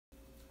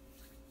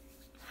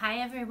Hi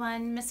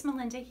everyone, Miss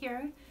Melinda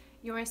here,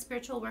 your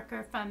spiritual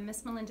worker from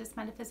MissMelinda's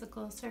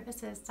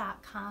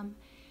MetaphysicalServices.com,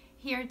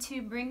 here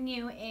to bring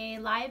you a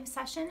live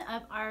session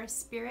of our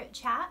spirit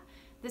chat.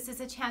 This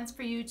is a chance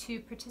for you to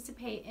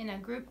participate in a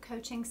group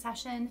coaching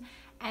session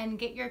and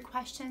get your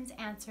questions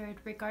answered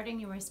regarding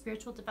your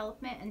spiritual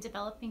development and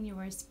developing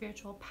your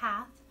spiritual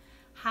path.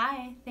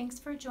 Hi, thanks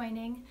for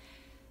joining.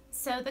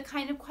 So the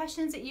kind of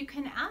questions that you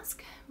can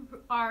ask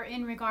are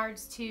in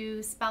regards to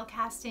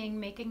spellcasting,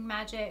 making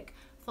magic,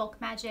 folk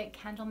magic,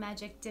 candle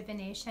magic,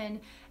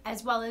 divination,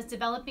 as well as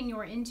developing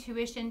your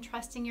intuition,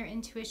 trusting your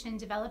intuition,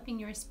 developing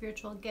your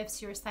spiritual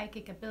gifts, your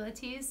psychic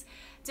abilities,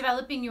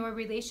 developing your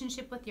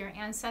relationship with your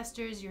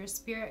ancestors, your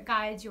spirit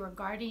guides, your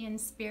guardian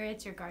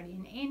spirits, your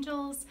guardian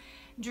angels,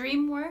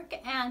 dream work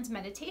and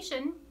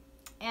meditation,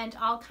 and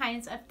all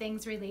kinds of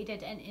things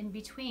related and in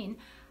between.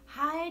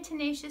 Hi,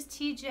 Tenacious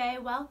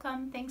TJ,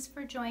 welcome. Thanks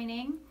for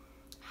joining.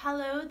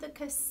 Hello, the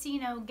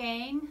Casino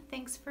Gang.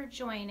 Thanks for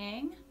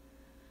joining.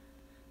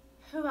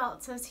 Who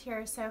else is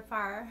here so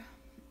far?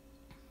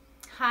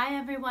 Hi,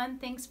 everyone.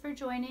 Thanks for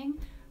joining.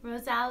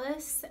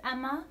 Rosales,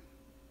 Emma,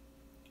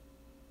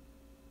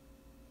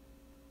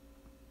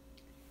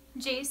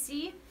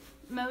 JC,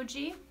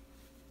 Moji.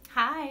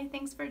 Hi,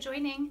 thanks for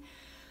joining.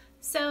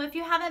 So if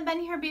you haven't been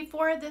here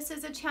before, this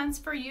is a chance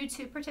for you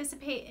to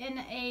participate in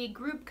a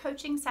group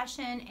coaching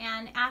session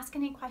and ask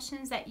any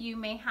questions that you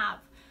may have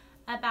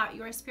about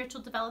your spiritual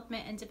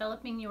development and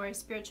developing your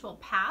spiritual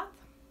path.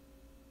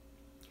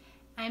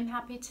 I'm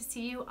happy to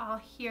see you all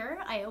here.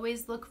 I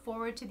always look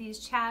forward to these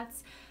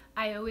chats.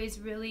 I always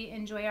really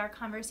enjoy our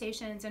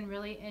conversations and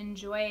really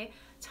enjoy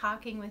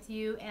talking with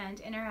you and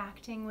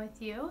interacting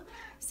with you.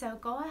 So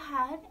go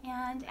ahead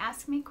and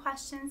ask me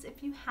questions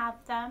if you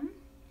have them.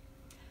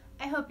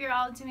 I hope you're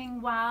all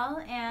doing well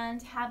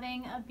and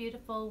having a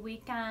beautiful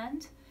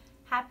weekend.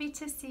 Happy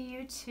to see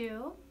you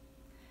too.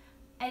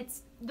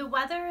 The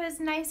weather is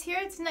nice here.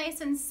 It's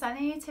nice and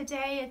sunny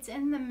today. It's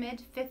in the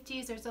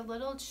mid-50s. There's a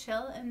little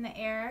chill in the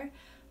air,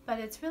 but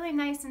it's really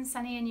nice and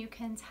sunny, and you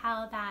can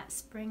tell that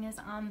spring is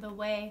on the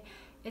way.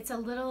 It's a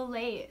little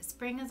late.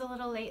 Spring is a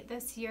little late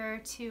this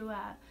year to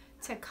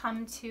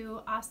come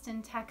to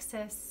Austin,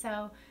 Texas.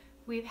 So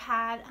we've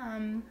had,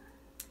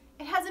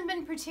 it hasn't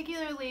been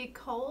particularly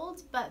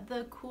cold, but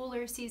the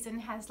cooler season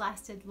has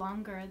lasted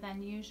longer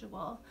than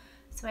usual.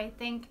 So I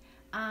think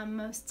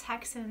most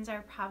Texans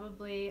are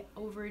probably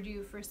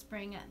overdue for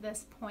spring at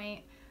this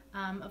point.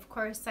 Of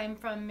course, I'm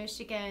from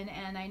Michigan,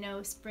 and I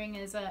know spring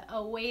is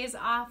a ways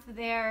off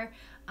there,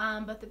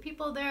 but the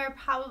people there are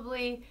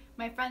probably,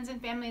 my friends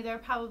and family, they're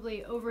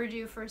probably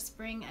overdue for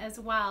spring as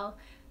well.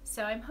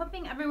 So I'm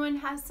hoping everyone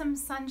has some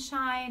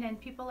sunshine and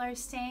people are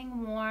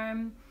staying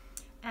warm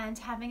and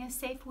having a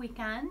safe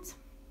weekend.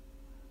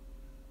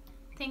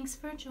 Thanks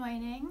for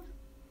joining.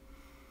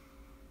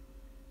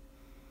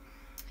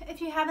 If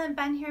you haven't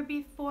been here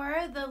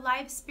before, the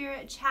live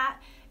spirit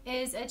chat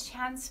is a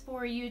chance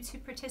for you to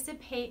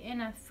participate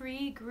in a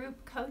free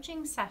group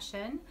coaching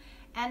session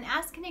and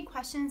ask any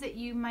questions that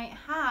you might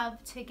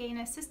have to gain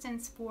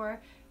assistance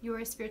for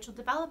your spiritual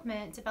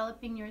development,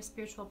 developing your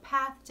spiritual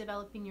path,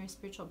 developing your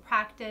spiritual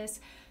practice,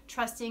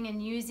 trusting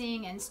and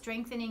using and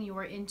strengthening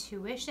your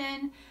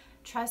intuition,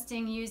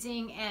 trusting,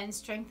 using, and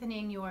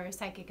strengthening your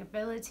psychic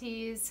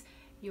abilities,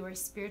 your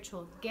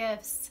spiritual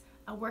gifts,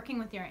 working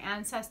with your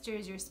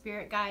ancestors, your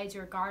spirit guides,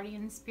 your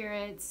guardian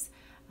spirits,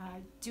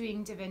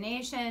 doing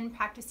divination,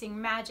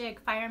 practicing magic,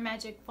 fire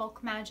magic,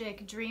 folk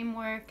magic, dream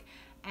work,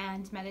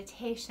 and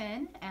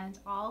meditation, and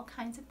all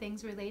kinds of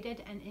things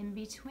related and in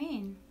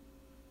between.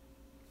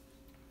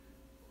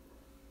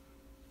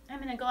 I'm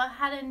going to go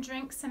ahead and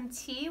drink some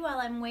tea while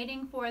I'm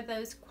waiting for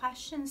those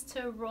questions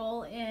to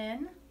roll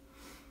in.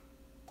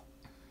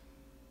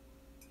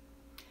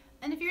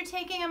 And if you're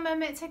taking a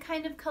moment to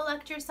kind of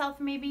collect yourself,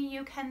 maybe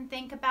you can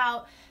think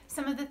about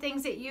some of the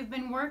things that you've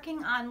been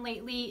working on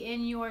lately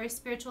in your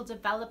spiritual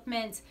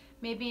development,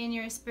 maybe in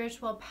your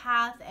spiritual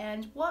path,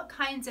 and what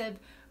kinds of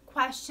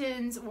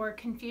questions or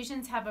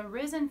confusions have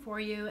arisen for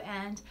you,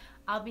 and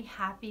I'll be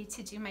happy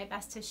to do my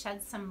best to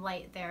shed some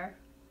light there.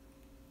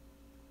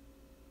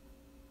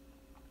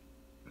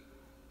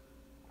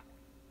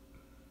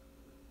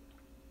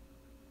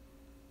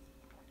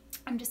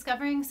 I'm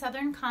discovering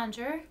Southern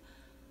Conjure.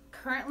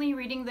 Currently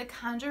reading the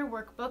Conjure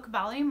Workbook,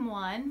 Volume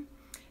 1.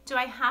 Do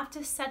I have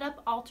to set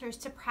up altars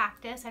to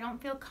practice? I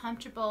don't feel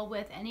comfortable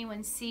with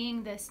anyone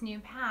seeing this new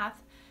path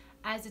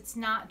as it's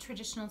not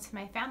traditional to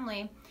my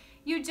family.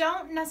 You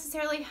don't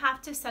necessarily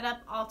have to set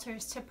up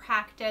altars to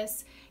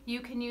practice. You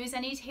can use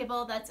any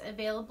table that's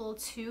available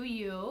to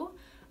you.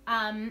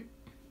 An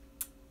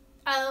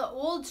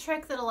old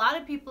trick that a lot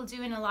of people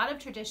do in a lot of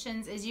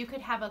traditions is you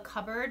could have a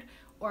cupboard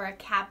or a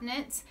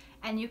cabinet,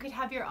 and you could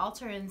have your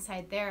altar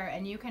inside there,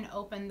 and you can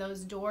open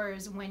those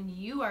doors when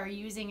you are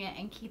using it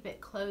and keep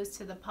it closed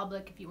to the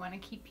public if you want to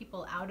keep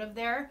people out of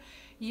there.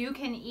 You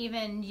can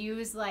even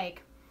use,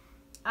 like,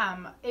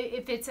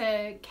 if it's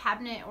a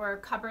cabinet or a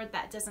cupboard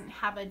that doesn't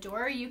have a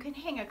door, you can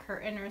hang a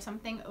curtain or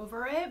something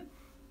over it.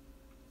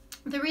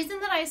 The reason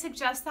that I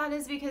suggest that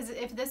is because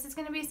if this is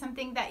going to be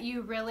something that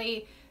you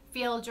really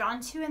feel drawn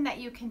to and that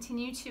you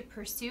continue to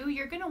pursue,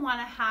 you're going to want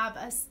to have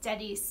a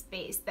steady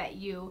space that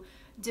you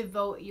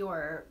devote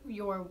your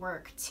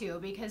work to,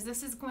 because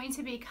this is going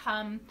to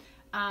become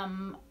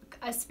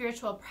a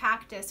spiritual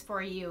practice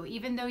for you.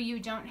 Even though you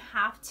don't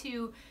have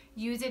to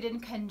use it in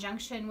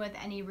conjunction with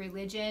any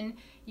religion,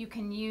 you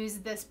can use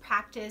this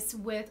practice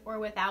with or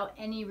without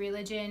any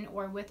religion,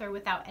 or with or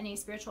without any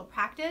spiritual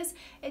practice.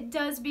 It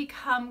does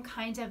become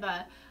kind of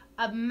a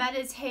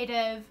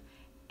meditative,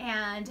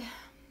 and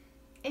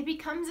it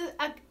becomes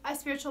a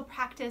spiritual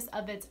practice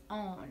of its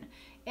own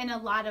in a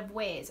lot of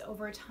ways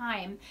over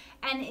time.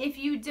 And if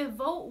you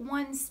devote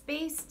one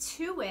space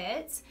to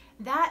it,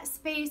 that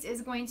space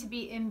is going to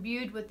be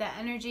imbued with the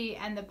energy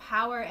and the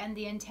power and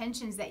the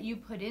intentions that you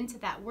put into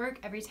that work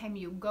every time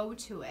you go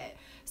to it.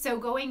 So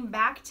going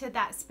back to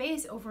that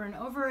space over and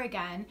over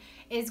again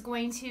is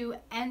going to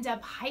end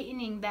up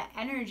heightening the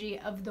energy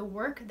of the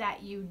work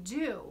that you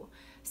do.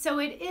 So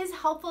it is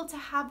helpful to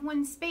have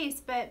one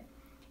space, but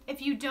if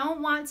you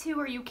don't want to,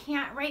 or you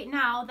can't right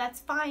now,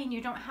 that's fine.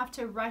 You don't have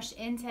to rush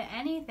into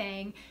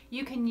anything.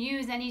 You can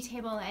use any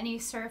table, any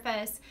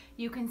surface.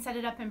 You can set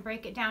it up and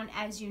break it down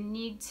as you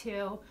need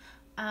to.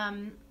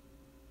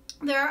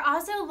 There are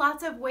also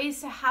lots of ways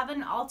to have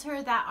an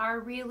altar that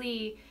are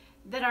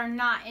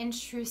not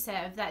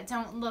intrusive, that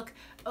don't look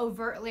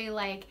overtly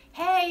like,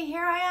 hey,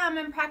 here I am,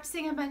 I'm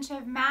practicing a bunch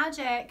of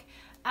magic.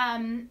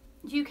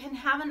 You can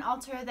have an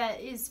altar that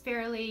is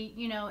fairly,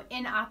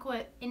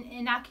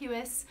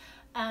 innocuous.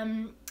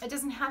 It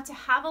doesn't have to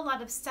have a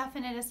lot of stuff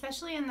in it,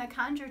 especially in the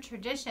conjure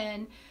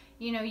tradition.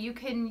 You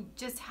can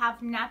just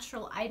have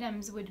natural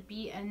items would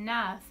be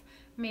enough.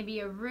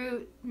 Maybe a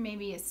root,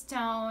 maybe a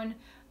stone,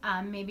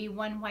 maybe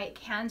one white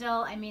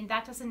candle. I mean,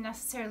 that doesn't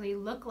necessarily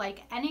look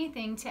like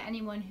anything to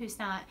anyone who's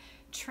not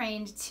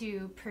trained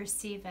to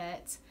perceive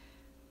it.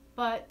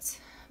 But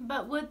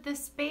would the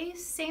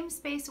same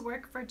space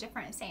work for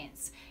different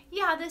saints?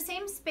 Yeah, the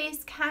same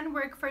space can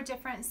work for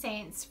different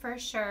saints for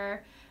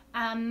sure.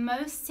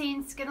 Most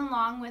saints get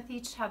along with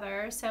each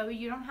other, so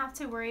you don't have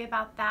to worry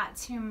about that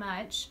too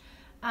much.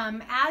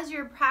 As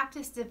your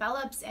practice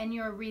develops and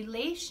your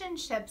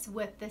relationships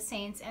with the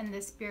saints and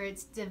the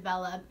spirits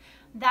develop,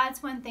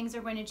 that's when things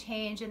are going to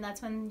change, and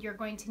that's when you're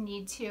going to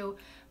need to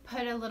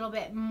put a little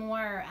bit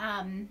more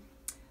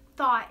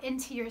thought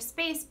into your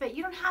space, but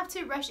you don't have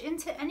to rush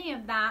into any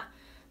of that.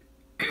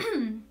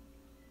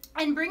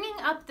 And bringing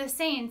up the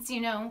saints,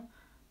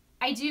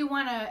 I do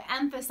want to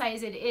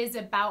emphasize it is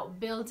about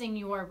building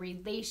your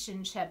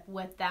relationship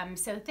with them.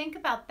 So think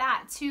about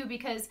that too,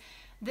 because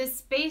the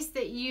space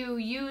that you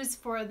use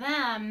for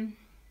them,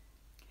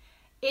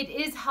 it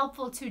is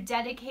helpful to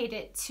dedicate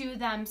it to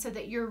them so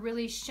that you're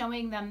really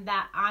showing them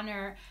that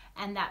honor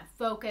and that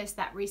focus,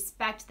 that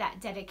respect, that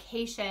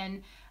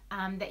dedication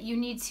that you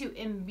need to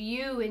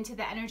imbue into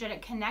the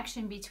energetic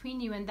connection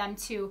between you and them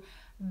to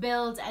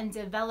build and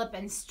develop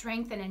and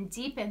strengthen and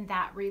deepen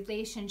that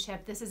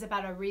relationship. This is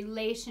about a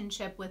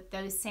relationship with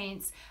those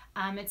saints.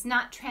 It's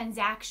not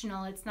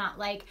transactional. It's not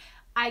like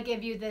I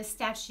give you this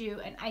statue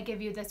and I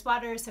give you this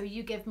water, so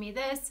you give me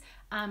this.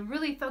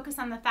 Really focus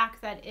on the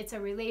fact that it's a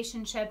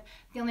relationship.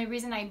 The only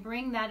reason I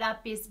bring that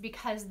up is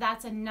because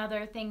that's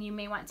another thing you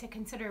may want to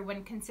consider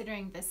when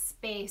considering the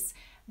space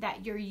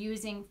that you're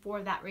using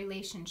for that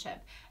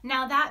relationship.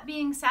 Now, that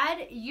being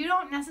said, you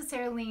don't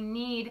necessarily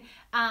need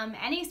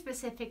any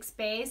specific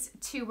space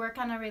to work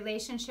on a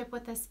relationship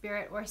with a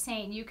spirit or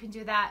saint. You can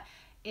do that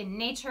in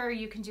nature.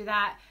 You can do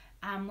that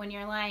when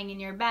you're lying in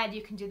your bed.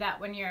 You can do that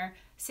when you're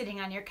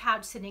sitting on your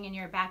couch, sitting in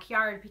your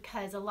backyard,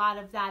 because a lot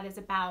of that is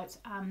about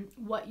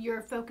what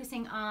you're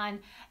focusing on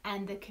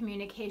and the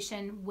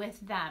communication with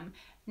them.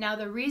 Now,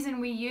 the reason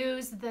we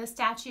use the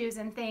statues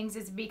and things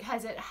is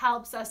because it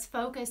helps us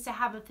focus to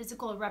have a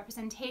physical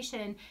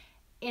representation,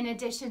 in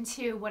addition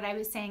to what I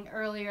was saying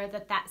earlier,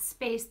 that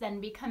space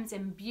then becomes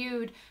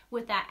imbued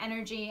with that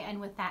energy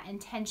and with that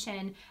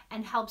intention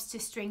and helps to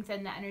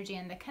strengthen the energy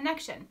and the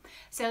connection.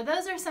 So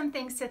those are some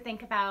things to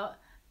think about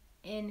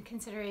in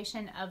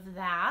consideration of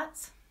that.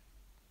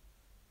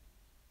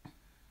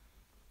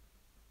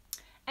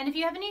 And if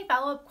you have any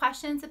follow-up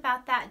questions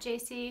about that,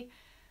 JC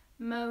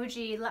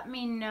Moji, let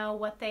me know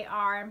what they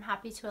are. I'm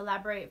happy to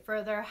elaborate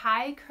further.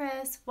 Hi,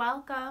 Chris.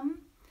 Welcome.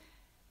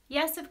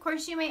 Yes, of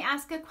course, you may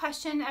ask a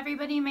question.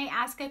 Everybody may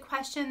ask a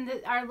question.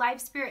 Our live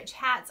spirit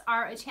chats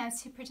are a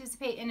chance to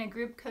participate in a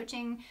group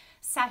coaching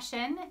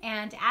session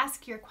and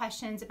ask your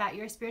questions about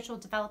your spiritual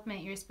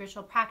development, your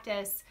spiritual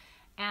practice,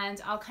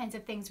 and all kinds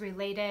of things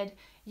related.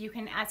 You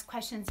can ask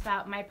questions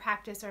about my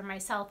practice or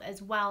myself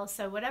as well.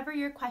 So whatever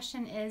your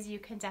question is, you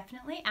can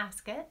definitely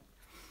ask it.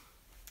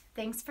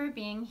 Thanks for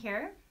being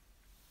here.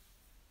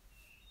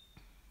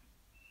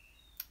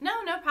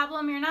 No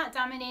problem. You're not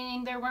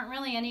dominating. There weren't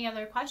really any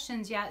other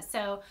questions yet,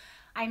 so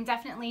I'm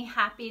definitely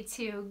happy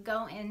to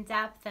go in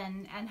depth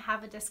and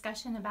have a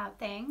discussion about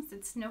things.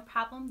 It's no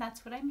problem.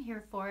 That's what I'm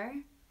here for.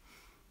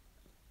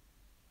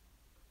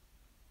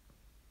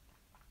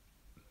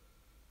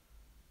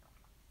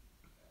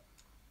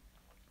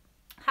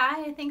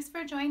 Hi, thanks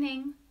for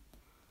joining.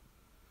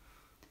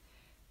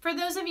 For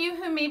those of you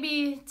who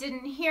maybe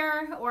didn't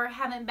hear or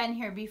haven't been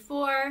here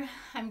before,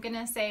 I'm going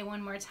to say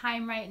one more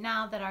time right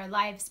now that our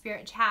live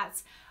spirit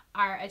chats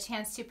are a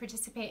chance to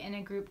participate in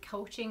a group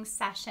coaching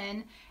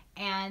session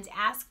and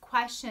ask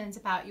questions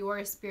about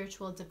your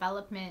spiritual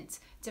development,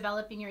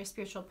 developing your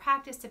spiritual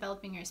practice,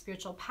 developing your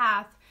spiritual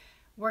path,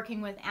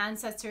 working with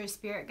ancestors,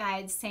 spirit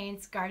guides,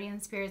 saints, guardian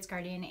spirits,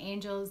 guardian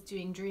angels,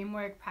 doing dream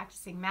work,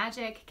 practicing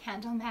magic,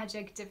 candle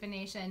magic,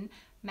 divination,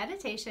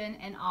 meditation,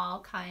 and all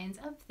kinds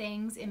of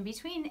things in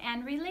between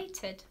and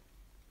related.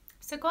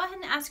 So go ahead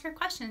and ask your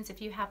questions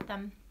if you have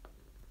them.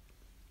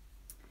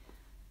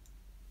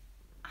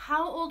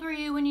 How old were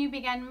you when you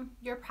began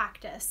your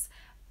practice?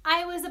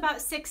 I was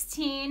about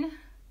 16.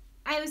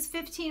 I was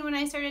 15 when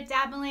I started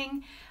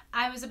dabbling.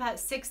 I was about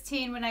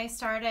 16 when I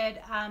started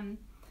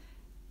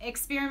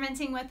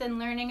experimenting with and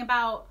learning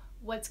about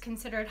what's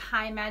considered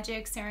high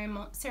magic,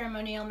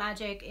 ceremonial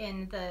magic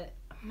in the...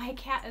 My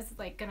cat is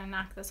like gonna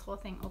knock this whole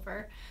thing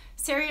over.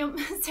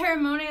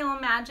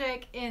 Ceremonial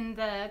magic in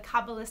the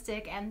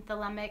Kabbalistic and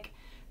Thelemic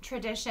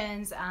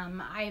traditions.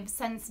 I've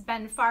since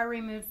been far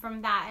removed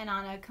from that and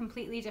on a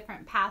completely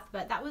different path,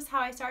 but that was how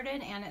I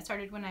started, and it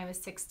started when I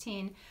was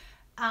 16.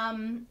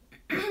 I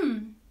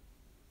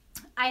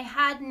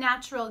had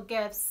natural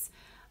gifts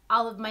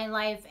all of my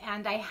life,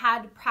 and I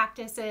had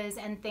practices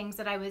and things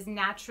that I was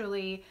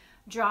naturally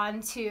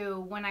drawn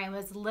to when I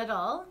was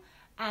little.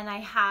 And I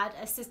had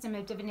a system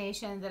of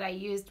divination that I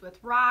used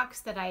with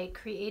rocks that I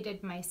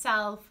created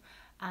myself,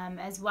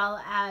 as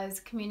well as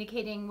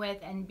communicating with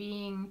and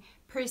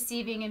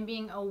perceiving and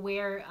being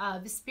aware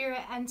of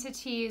spirit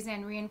entities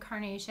and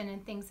reincarnation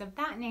and things of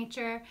that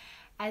nature,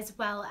 as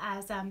well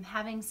as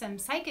having some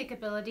psychic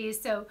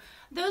abilities. So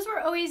those were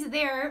always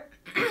there.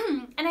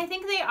 And I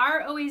think they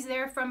are always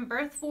there from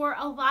birth for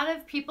a lot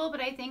of people,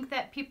 but I think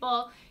that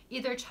people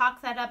either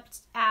chalk that up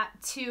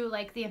to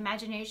like the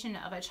imagination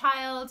of a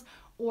child,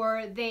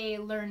 or they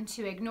learn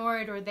to ignore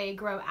it, or they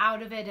grow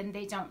out of it and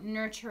they don't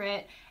nurture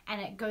it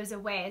and it goes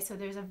away. So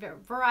there's a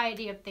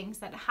variety of things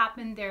that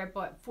happen there.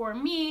 But for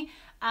me,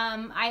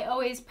 I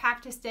always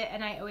practiced it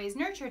and I always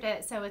nurtured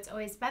it. So it's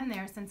always been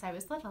there since I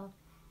was little.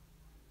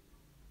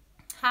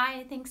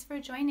 Hi, thanks for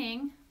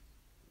joining.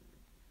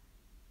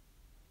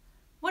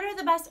 What are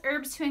the best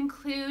herbs to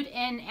include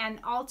in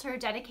an altar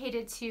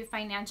dedicated to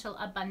financial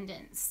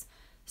abundance?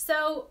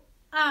 So,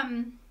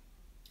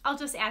 I'll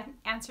just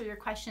answer your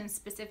question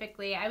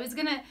specifically. I was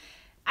gonna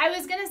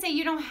say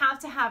you don't have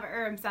to have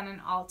herbs on an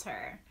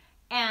altar,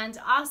 and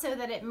also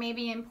that it may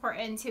be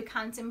important to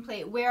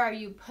contemplate where are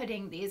you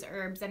putting these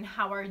herbs and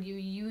how are you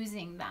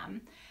using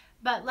them.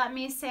 But let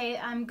me say,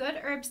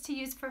 good herbs to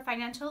use for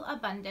financial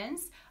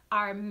abundance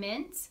are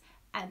mint.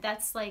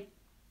 That's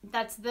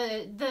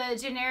the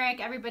generic,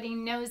 everybody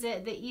knows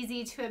it, the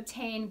easy to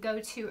obtain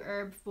go-to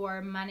herb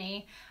for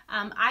money.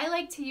 I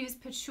like to use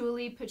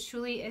patchouli.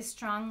 Patchouli is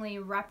strongly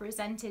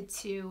represented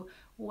to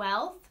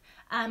wealth.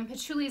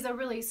 Patchouli is a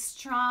really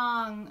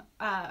strong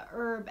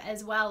herb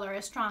as well, or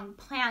a strong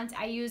plant.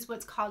 I use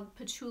what's called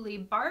patchouli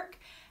bark,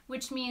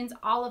 which means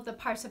all of the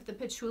parts of the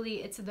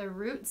patchouli. It's the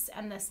roots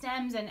and the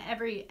stems and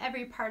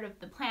every part of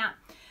the plant.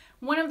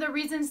 One of the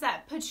reasons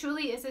that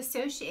patchouli is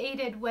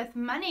associated with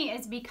money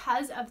is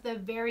because of the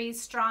very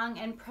strong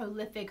and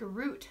prolific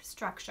root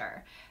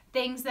structure.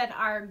 Things that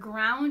are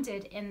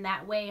grounded in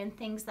that way and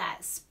things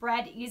that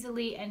spread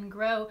easily and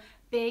grow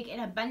big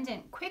and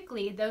abundant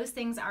quickly, those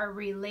things are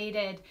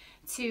related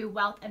to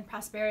wealth and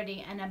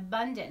prosperity and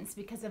abundance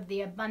because of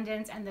the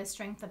abundance and the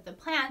strength of the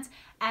plant,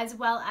 as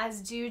well as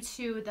due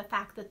to the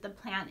fact that the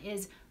plant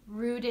is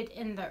rooted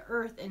in the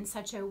earth in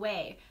such a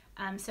way.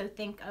 So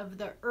think of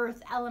the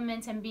earth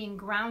element and being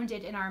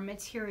grounded in our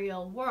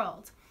material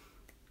world.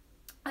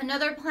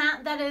 Another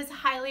plant that is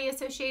highly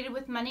associated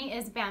with money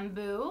is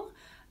bamboo.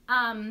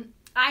 I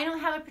don't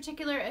have a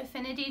particular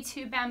affinity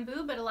to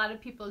bamboo, but a lot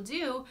of people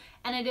do,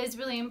 and it is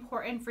really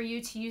important for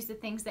you to use the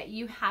things that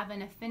you have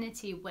an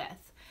affinity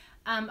with.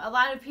 A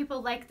lot of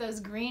people like those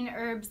green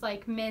herbs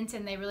like mint,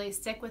 and they really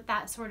stick with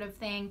that sort of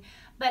thing.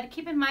 But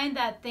keep in mind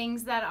that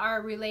things that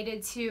are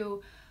related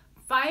to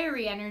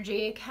fiery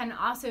energy can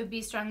also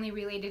be strongly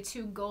related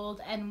to gold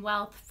and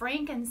wealth.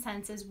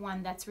 Frankincense is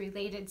one that's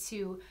related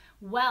to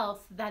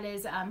wealth that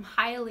is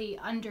highly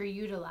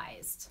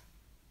underutilized.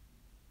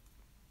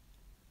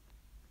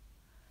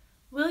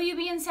 Will you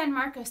be in San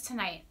Marcos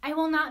tonight? I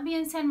will not be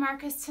in San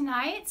Marcos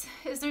tonight.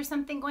 Is there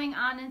something going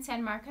on in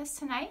San Marcos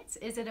tonight?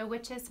 Is it a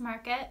witches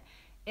market?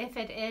 If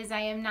it is, I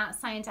am not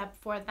signed up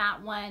for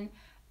that one.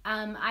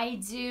 I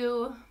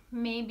do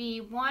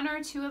maybe 1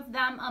 or 2 of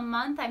them a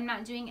month. I'm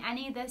not doing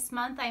any this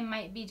month. I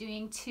might be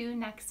doing 2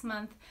 next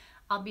month.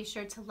 I'll be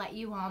sure to let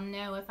you all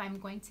know if I'm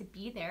going to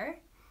be there.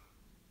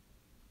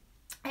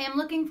 I am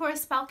looking for a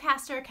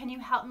spellcaster. Can you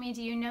help me?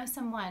 Do you know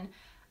someone?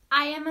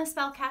 I am a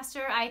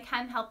spellcaster. I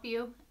can help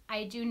you.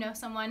 I do know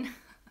someone.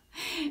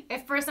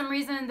 If for some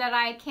reason that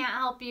I can't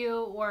help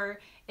you, or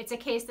it's a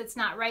case that's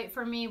not right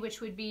for me,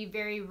 which would be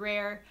very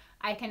rare,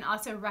 I can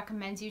also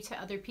recommend you to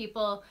other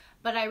people,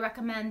 but I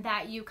recommend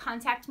that you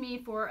contact me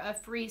for a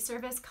free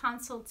service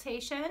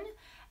consultation.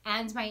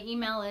 And my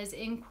email is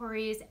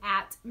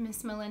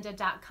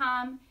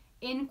inquiries@missmelinda.com,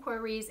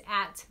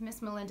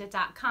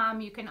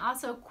 inquiries@missmelinda.com. You can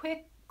also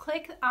click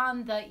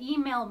on the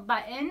email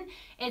button.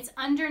 It's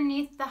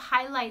underneath the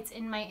highlights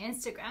in my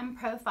Instagram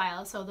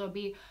profile. So there'll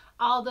be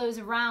all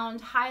those round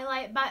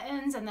highlight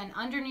buttons, and then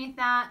underneath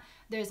that,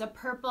 there's a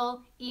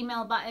purple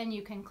email button.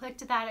 You can click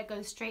to that. It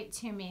goes straight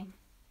to me.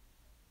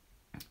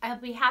 I'll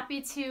be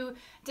happy to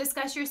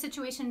discuss your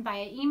situation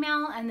via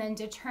email and then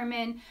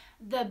determine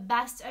the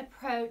best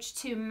approach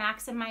to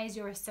maximize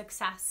your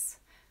success.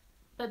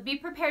 But be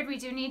prepared, we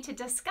do need to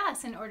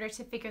discuss in order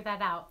to figure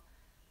that out.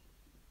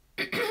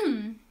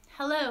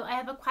 Hello, I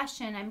have a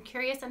question. I'm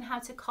curious on how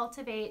to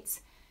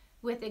cultivate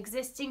with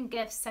existing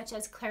gifts such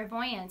as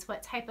clairvoyance.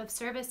 What type of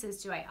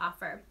services do I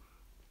offer?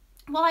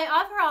 Well, I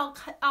offer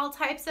all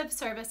types of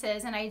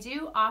services, and I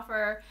do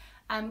offer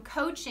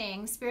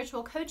coaching,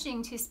 spiritual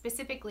coaching, to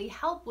specifically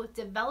help with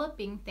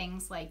developing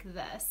things like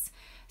this.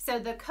 So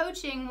the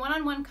coaching,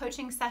 one-on-one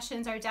coaching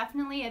sessions are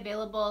definitely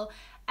available,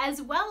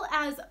 as well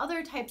as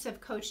other types of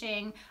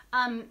coaching.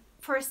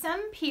 For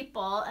some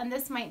people, and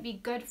this might be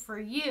good for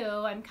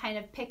you, I'm kind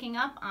of picking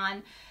up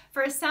on,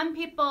 for some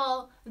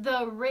people,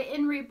 the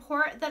written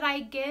report that I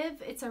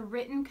give, it's a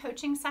written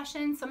coaching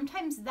session.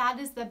 Sometimes that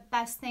is the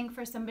best thing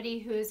for somebody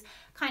who's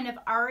kind of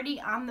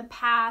already on the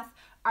path,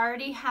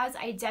 already has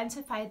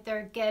identified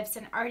their gifts,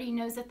 and already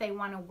knows that they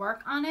want to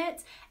work on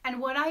it.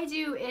 And what I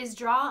do is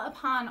draw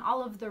upon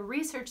all of the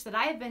research that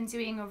I've been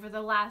doing over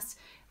the last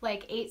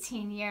like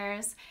 18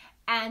 years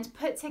and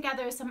put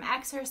together some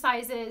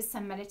exercises,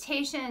 some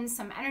meditations,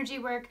 some energy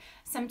work,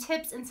 some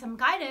tips, and some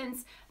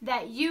guidance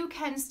that you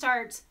can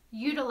start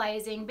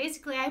utilizing.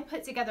 Basically, I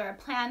put together a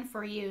plan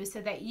for you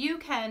so that you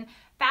can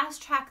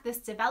fast track this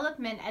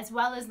development, as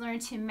well as learn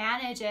to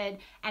manage it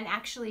and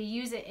actually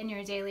use it in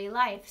your daily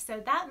life.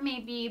 So that may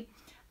be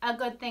a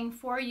good thing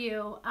for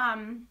you.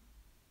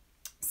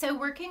 So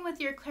working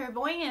with your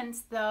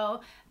clairvoyance,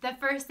 though, the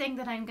first thing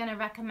that I'm going to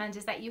recommend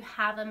is that you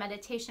have a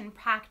meditation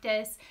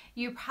practice.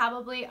 You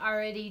probably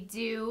already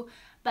do,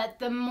 but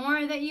the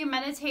more that you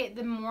meditate,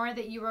 the more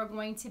that you are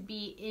going to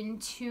be in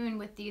tune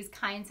with these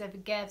kinds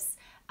of gifts,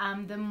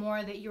 the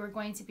more that you are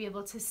going to be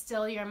able to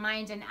still your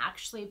mind and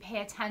actually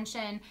pay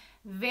attention.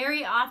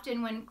 Very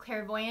often when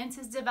clairvoyance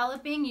is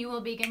developing, you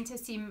will begin to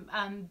see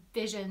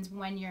visions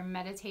when you're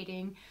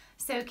meditating.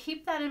 So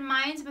keep that in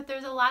mind, but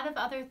there's a lot of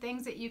other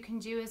things that you can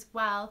do as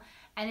well.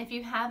 And if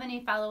you have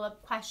any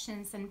follow-up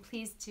questions, then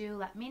please do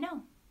let me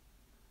know.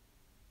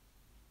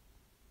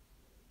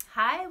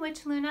 Hi,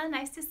 Witch Luna.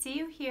 Nice to see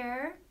you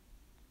here,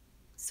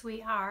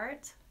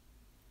 sweetheart.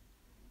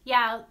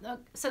 Yeah,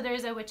 so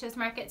there's a witches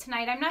market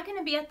tonight. I'm not going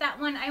to be at that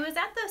one. I was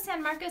at the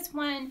San Marcos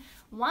one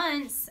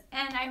once,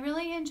 and I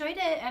really enjoyed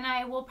it, and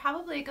I will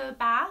probably go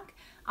back.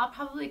 I'll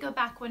probably go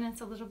back when it's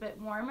a little bit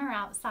warmer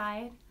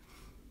outside.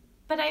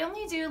 But I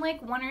only do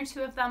like 1 or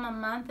 2 of them a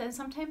month, and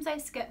sometimes I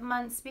skip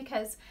months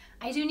because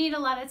I do need a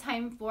lot of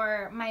time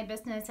for my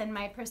business and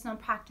my personal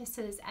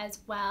practices as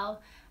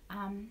well.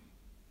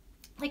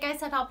 Like I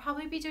said, I'll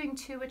probably be doing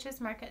 2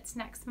 witches markets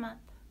next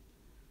month.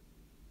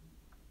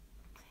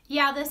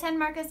 Yeah, the San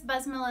Marcos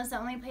Buzz Mill is the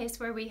only place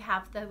where we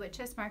have the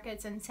witches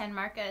markets in San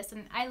Marcos,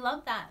 and I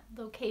love that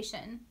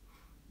location.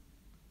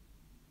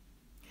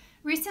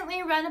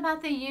 Recently read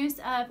about the use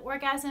of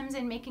orgasms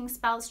in making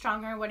spells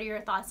stronger. What are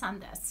your thoughts on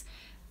this?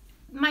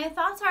 My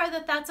thoughts are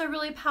that that's a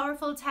really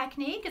powerful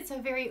technique. It's a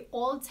very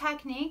old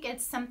technique.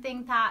 It's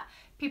something that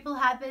people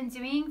have been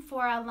doing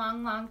for a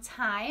long, long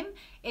time.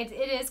 It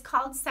is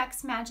called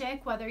sex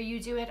magic, whether you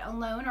do it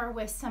alone or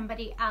with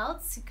somebody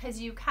else, because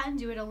you can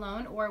do it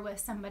alone or with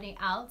somebody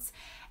else.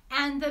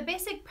 And the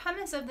basic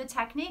premise of the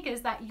technique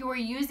is that you're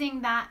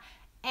using that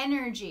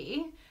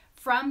energy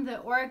from the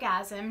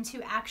orgasm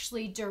to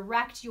actually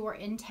direct your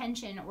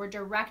intention or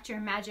direct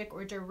your magic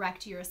or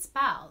direct your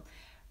spell,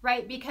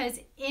 right? Because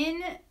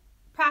in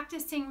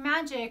practicing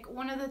magic,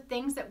 one of the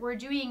things that we're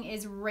doing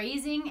is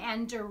raising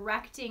and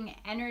directing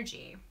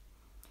energy.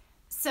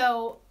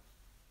 So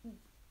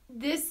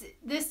this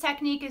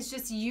technique is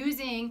just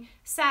using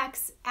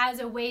sex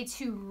as a way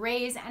to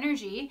raise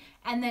energy,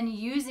 and then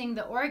using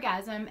the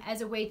orgasm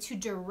as a way to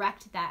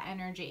direct that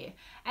energy.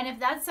 And if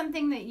that's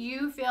something that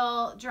you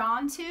feel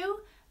drawn to,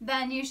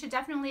 then you should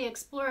definitely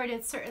explore it.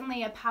 It's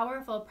certainly a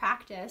powerful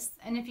practice.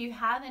 And if you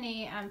have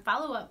any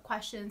follow-up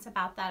questions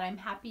about that, I'm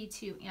happy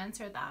to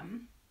answer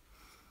them.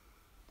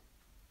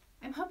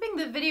 I'm hoping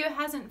the video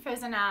hasn't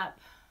frozen up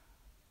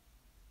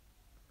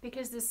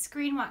because the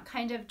screen went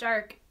kind of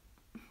dark,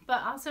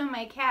 but also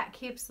my cat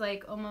keeps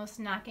like almost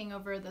knocking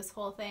over this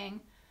whole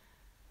thing.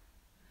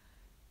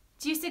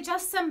 Do you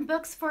suggest some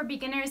books for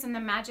beginners in the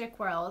magic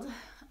world?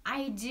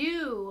 I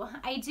do.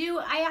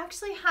 I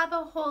actually have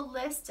a whole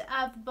list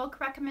of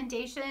book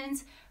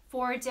recommendations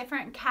for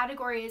different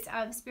categories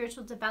of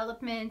spiritual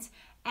development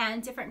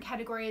and different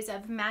categories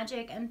of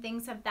magic and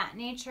things of that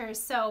nature.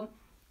 So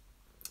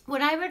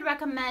what I would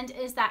recommend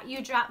is that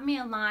you drop me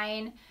a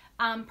line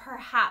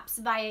perhaps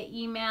via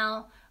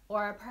email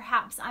or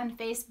perhaps on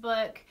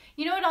Facebook.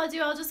 You know what I'll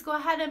do? I'll just go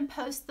ahead and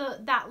post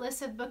that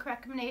list of book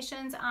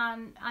recommendations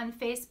on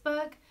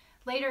Facebook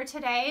later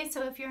today.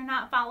 So if you're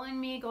not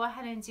following me, go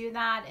ahead and do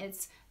that.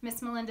 It's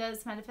Miss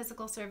Melinda's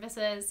Metaphysical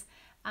Services.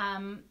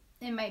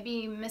 It might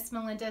be Miss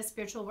Melinda,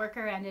 Spiritual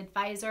Worker and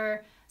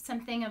Advisor,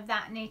 something of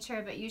that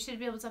nature, but you should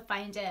be able to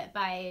find it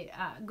by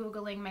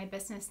Googling my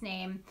business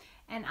name.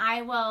 And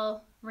I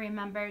will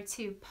remember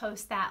to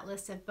post that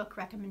list of book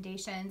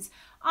recommendations.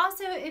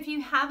 Also, if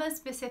you have a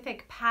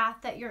specific path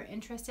that you're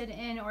interested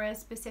in or a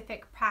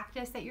specific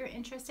practice that you're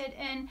interested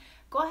in,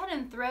 go ahead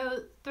and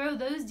throw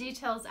those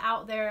details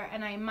out there,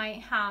 and I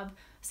might have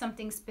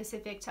something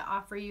specific to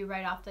offer you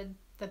right off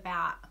the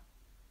bat.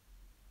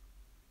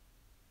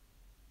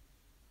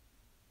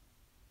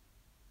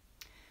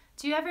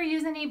 Do you ever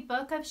use any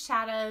book of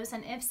shadows,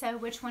 and if so,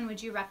 which one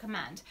would you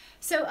recommend?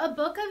 So a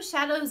book of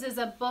shadows is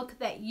a book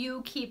that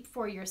you keep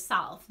for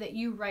yourself, that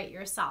you write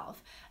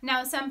yourself.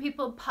 Now, some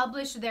people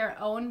publish their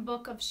own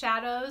book of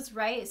shadows,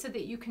 right? So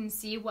that you can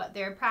see what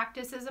their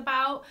practice is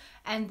about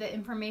and the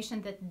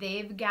information that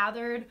they've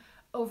gathered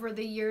over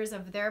the years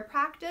of their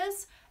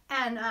practice.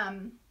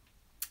 And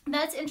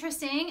that's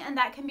interesting, and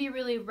that can be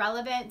really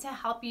relevant to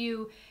help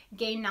you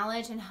gain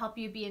knowledge and help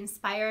you be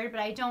inspired, but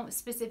I don't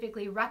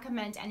specifically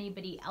recommend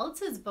anybody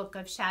else's book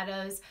of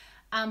shadows.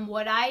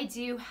 What I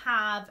do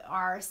have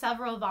are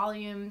several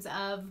volumes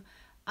of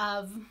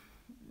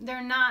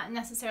they're not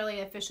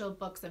necessarily official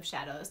books of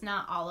shadows,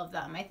 not all of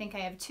them. I think I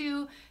have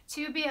two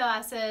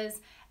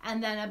BOSs,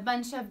 and then a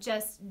bunch of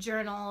just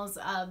journals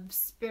of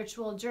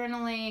spiritual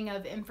journaling,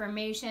 of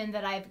information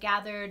that I've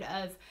gathered,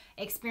 of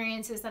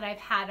experiences that I've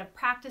had, of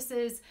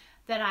practices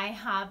that I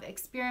have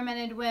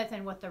experimented with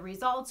and what the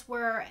results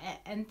were,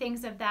 and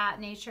things of that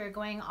nature,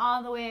 going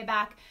all the way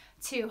back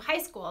to high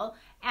school.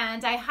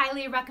 And I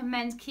highly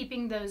recommend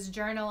keeping those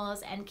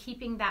journals and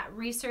keeping that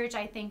research.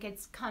 I think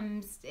it's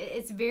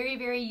very,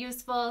 very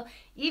useful.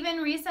 Even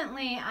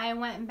recently, I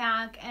went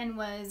back and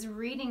was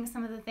reading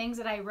some of the things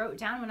that I wrote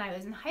down when I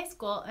was in high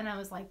school, and I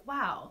was like,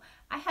 wow,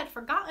 I had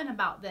forgotten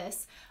about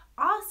this.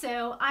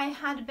 Also, I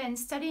had been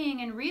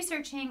studying and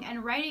researching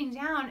and writing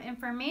down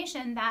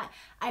information that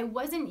I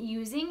wasn't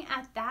using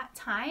at that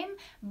time,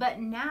 but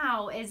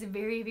now is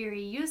very,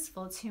 very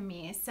useful to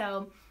me.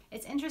 So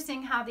it's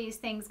interesting how these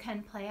things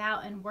can play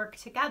out and work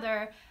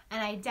together,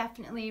 and I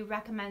definitely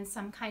recommend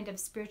some kind of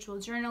spiritual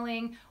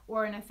journaling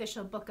or an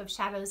official book of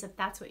shadows if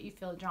that's what you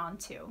feel drawn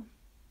to.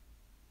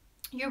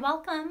 You're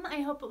welcome.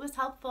 I hope it was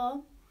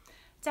helpful.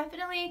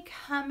 Definitely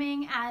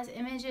coming as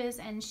images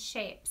and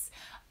shapes.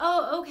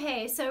 Oh,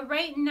 okay. So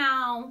right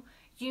now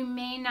you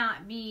may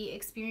not be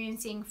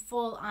experiencing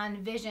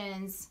full-on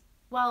visions.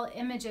 Well,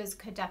 images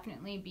could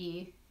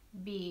definitely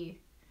be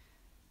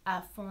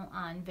a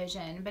full-on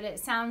vision, but it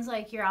sounds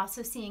like you're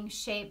also seeing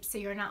shapes, so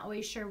you're not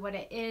always sure what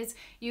it is.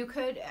 You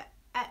could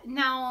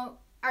now,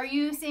 are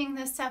you seeing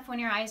this stuff when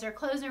your eyes are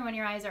closed or when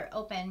your eyes are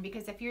open?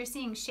 Because if you're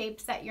seeing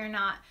shapes that you're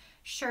not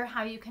sure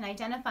how you can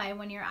identify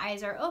when your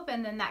eyes are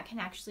open, then that can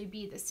actually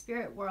be the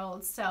spirit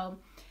world. So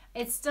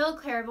it's still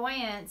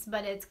clairvoyance,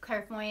 but it's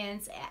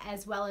clairvoyance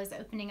as well as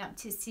opening up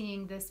to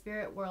seeing the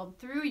spirit world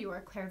through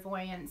your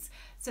clairvoyance.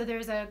 So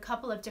there's a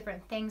couple of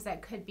different things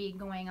that could be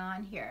going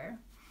on here.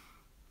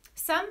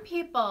 Some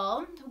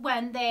people,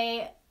 when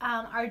they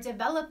are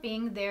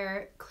developing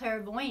their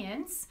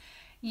clairvoyance,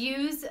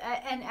 use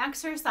an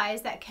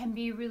exercise that can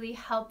be really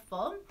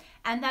helpful,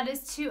 and that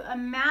is to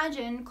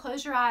imagine,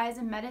 close your eyes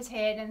and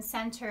meditate and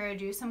center,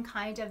 do some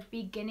kind of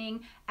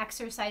beginning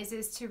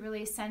exercises to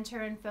really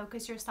center and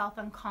focus yourself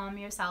and calm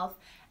yourself,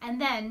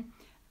 and then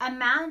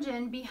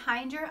imagine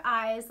behind your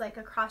eyes, like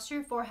across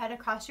your forehead,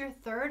 across your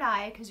third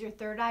eye, because your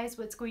third eye is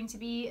what's going to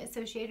be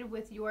associated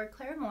with your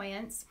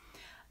clairvoyance,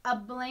 a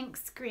blank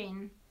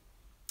screen.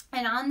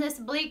 And on this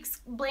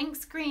blank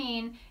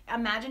screen,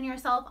 imagine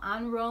yourself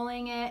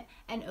unrolling it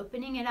and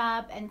opening it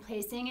up and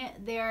placing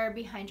it there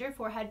behind your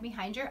forehead,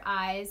 behind your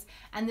eyes.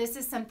 And this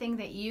is something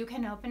that you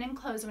can open and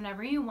close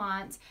whenever you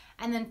want.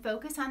 And then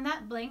focus on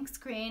that blank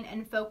screen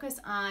and focus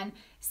on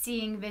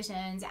seeing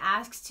visions.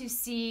 Ask to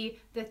see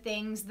the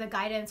things, the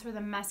guidance or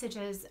the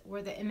messages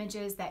or the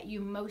images that you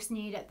most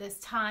need at this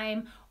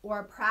time,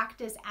 or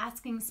practice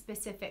asking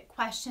specific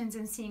questions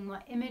and seeing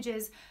what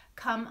images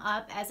come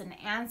up as an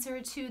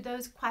answer to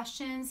those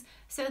questions.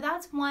 So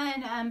that's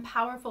one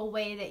powerful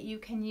way that you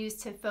can use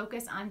to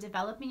focus on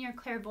developing your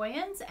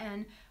clairvoyance,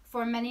 and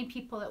for many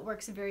people it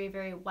works very,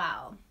 very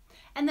well.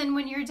 And then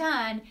when you're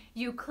done,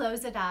 you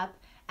close it up,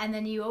 and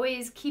then you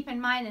always keep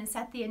in mind and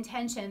set the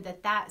intention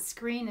that that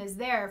screen is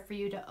there for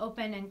you to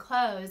open and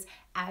close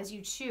as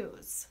you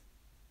choose.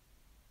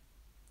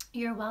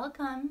 You're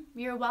welcome.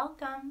 You're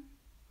welcome.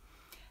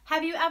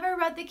 Have you ever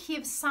read The Key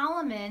of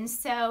Solomon?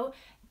 So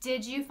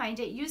did you find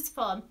it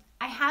useful?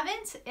 I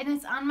haven't, and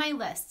it's on my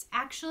list.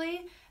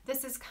 Actually,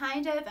 this is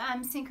kind of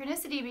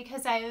synchronicity,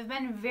 because I've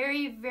been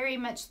very, very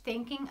much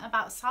thinking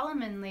about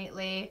Solomon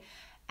lately,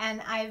 And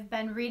I've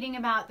been reading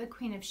about the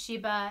Queen of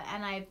Sheba,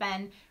 and I've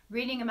been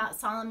reading about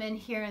Solomon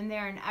here and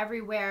there and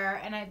everywhere,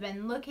 and I've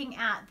been looking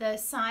at the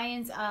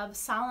signs of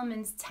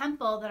Solomon's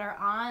temple that are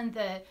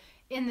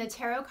in the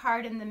tarot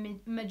card and the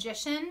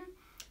magician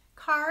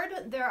card.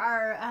 There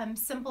are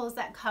symbols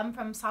that come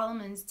from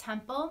Solomon's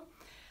temple.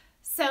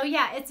 So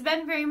yeah, it's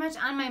been very much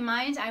on my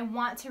mind. I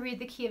want to read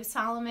the Key of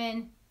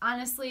Solomon.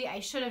 Honestly, I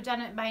should have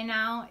done it by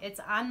now. It's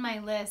on my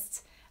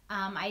list.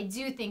 I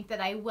do think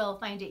that I will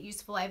find it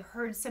useful. I've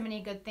heard so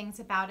many good things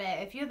about it.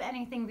 If you have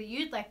anything that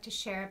you'd like to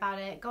share about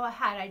it, go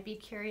ahead. I'd be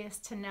curious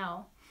to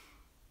know.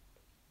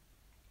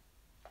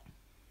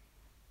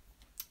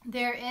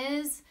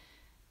 There's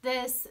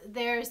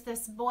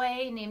this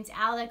boy named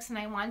Alex, and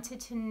I wanted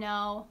to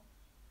know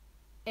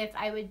if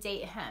I would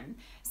date him.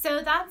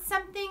 So that's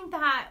something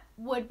that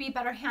would be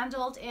better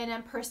handled in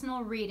a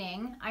personal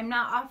reading. I'm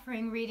not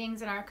offering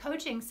readings in our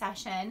coaching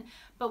session,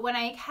 but what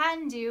I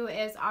can do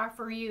is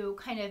offer you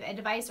kind of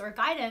advice or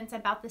guidance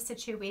about the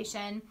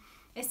situation.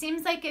 It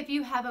seems like if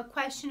you have a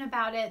question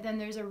about it, then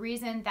there's a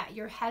reason that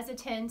you're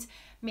hesitant.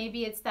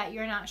 Maybe it's that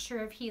you're not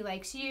sure if he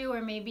likes you,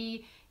 or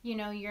maybe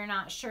you're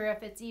not sure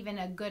if it's even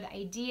a good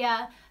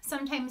idea.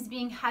 Sometimes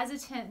being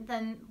hesitant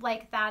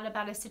like that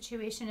about a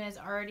situation is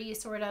already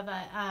sort of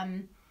a,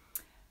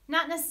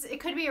 not necessarily, it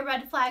could be a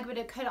red flag, but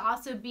it could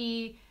also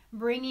be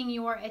bringing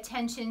your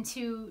attention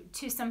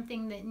to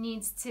something that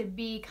needs to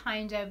be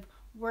kind of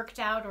worked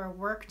out or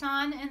worked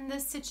on in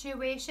this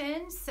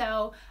situation.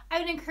 So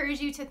I would encourage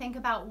you to think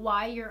about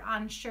why you're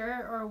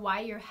unsure or why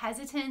you're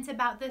hesitant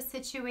about this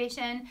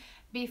situation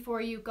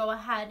before you go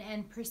ahead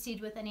and proceed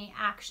with any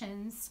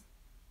actions.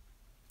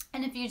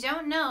 And if you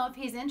don't know if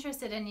he's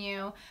interested in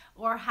you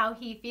or how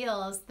he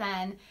feels,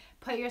 then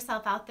put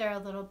yourself out there a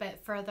little bit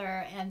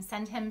further and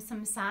send him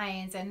some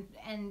signs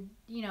and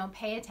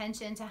pay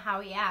attention to how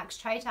he acts.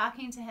 Try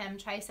talking to him,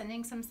 try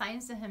sending some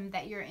signs to him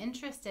that you're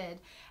interested,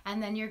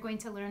 and then you're going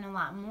to learn a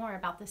lot more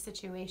about the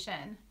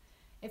situation.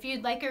 If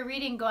you'd like a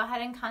reading, go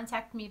ahead and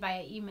contact me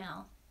via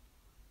email.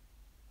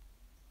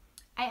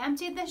 I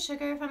emptied the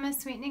sugar from a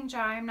sweetening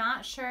jar. I'm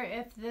not sure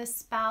if this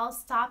spell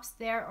stops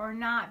there or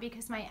not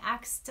because my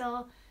ex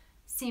still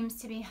seems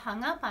to be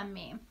hung up on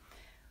me.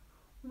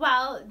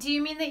 Well, do you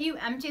mean that you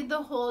emptied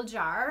the whole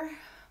jar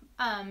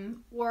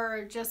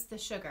or just the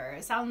sugar?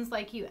 It sounds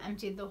like you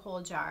emptied the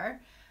whole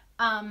jar.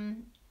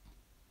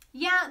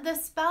 Yeah, the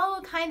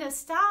spell kind of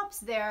stops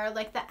there,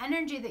 like the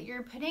energy that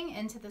you're putting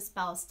into the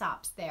spell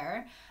stops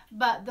there.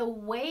 But the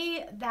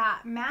way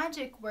that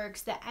magic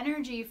works, the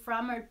energy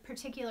from a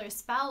particular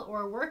spell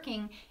or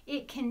working,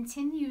 it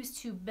continues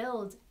to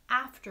build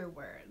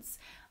afterwards.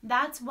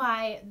 That's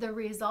why the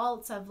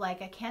results of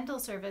like a candle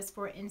service,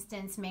 for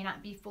instance, may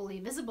not be fully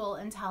visible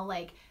until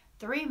like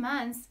 3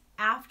 months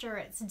after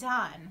it's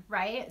done,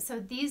 right? So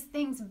these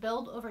things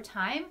build over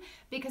time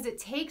because it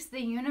takes the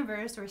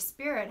universe or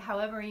spirit,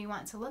 however you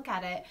want to look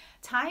at it,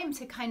 time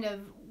to kind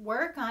of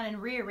work on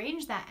and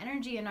rearrange that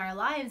energy in our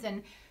lives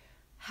and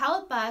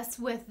help us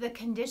with the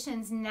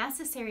conditions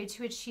necessary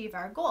to achieve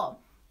our goal.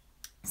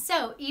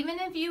 So even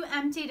if you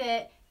emptied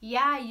it,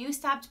 yeah, you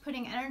stopped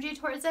putting energy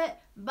towards it,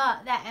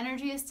 but that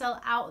energy is still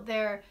out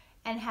there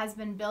and has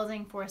been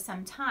building for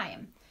some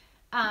time.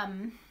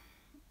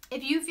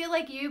 If you feel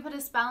like you put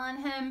a spell on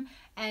him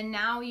and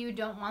now you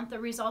don't want the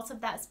results of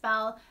that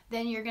spell,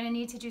 then you're going to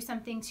need to do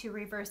something to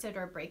reverse it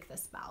or break the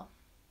spell.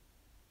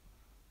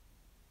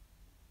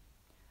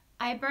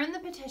 I burned the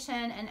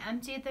petition and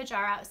emptied the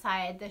jar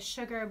outside. The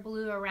sugar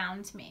blew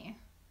around me.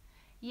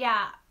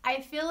 Yeah,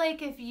 I feel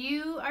like if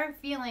you are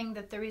feeling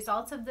that the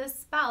results of this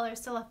spell are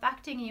still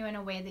affecting you in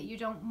a way that you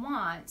don't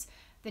want,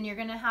 then you're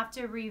going to have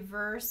to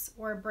reverse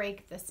or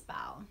break the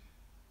spell.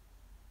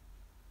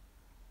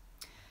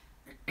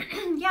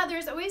 Yeah,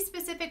 there's always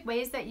specific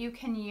ways that you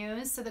can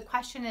use. So the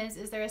question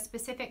is there a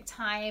specific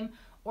time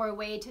or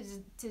way to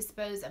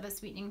dispose of a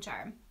sweetening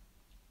jar?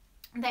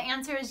 The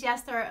answer is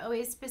yes, there are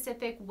always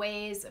specific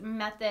ways,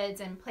 methods,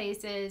 and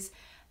places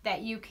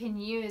that you can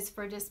use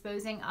for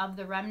disposing of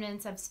the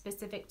remnants of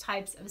specific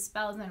types of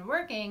spells and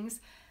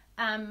workings.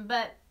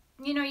 But,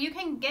 you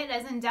can get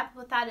as in-depth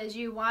with that as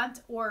you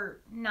want or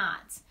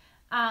not.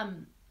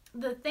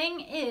 The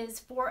thing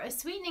is, for a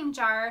sweetening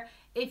jar,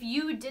 if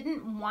you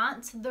didn't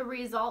want the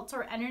results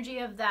or energy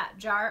of that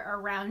jar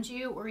around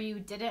you, or you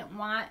didn't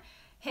want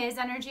his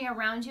energy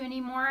around you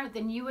anymore,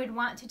 then you would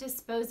want to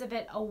dispose of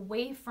it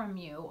away from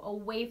you,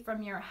 away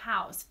from your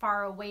house,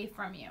 far away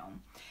from you.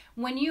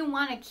 When you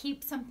want to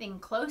keep something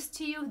close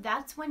to you,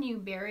 that's when you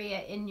bury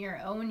it in your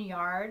own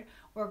yard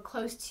or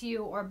close to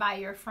you or by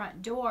your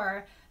front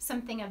door,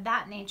 something of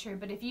that nature.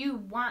 But if you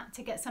want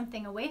to get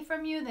something away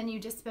from you, then you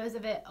dispose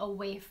of it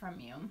away from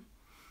you.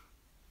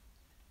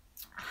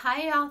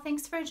 Hi y'all,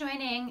 thanks for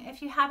joining.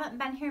 If you haven't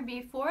been here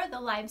before, the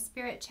live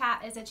spirit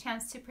chat is a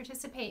chance to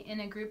participate in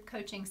a group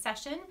coaching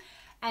session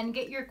and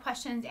get your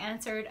questions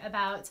answered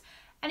about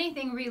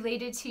anything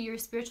related to your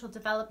spiritual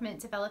development,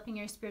 developing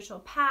your spiritual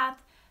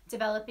path,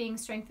 developing,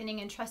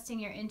 strengthening, and trusting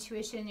your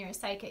intuition, your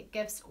psychic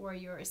gifts, or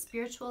your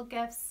spiritual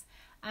gifts.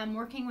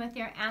 working with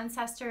your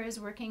ancestors,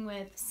 working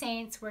with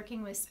saints,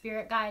 working with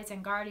spirit guides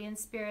and guardian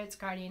spirits,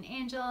 guardian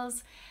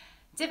angels,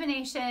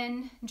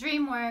 divination,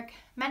 dream work,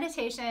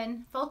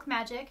 meditation, folk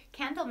magic,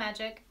 candle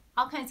magic,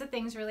 all kinds of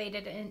things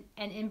related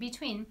and in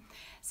between.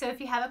 So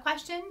if you have a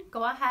question,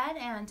 go ahead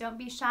and don't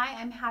be shy.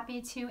 I'm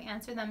happy to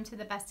answer them to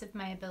the best of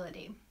my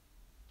ability.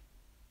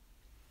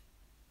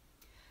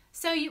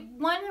 So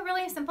one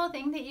really simple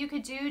thing that you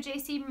could do,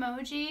 JC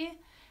Moji,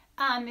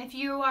 if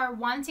you are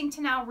wanting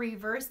to now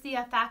reverse the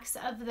effects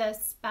of the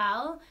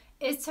spell,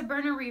 is to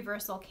burn a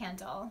reversal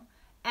candle.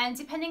 And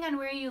depending on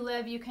where you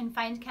live, you can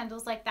find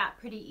candles like that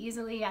pretty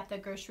easily at the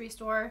grocery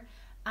store.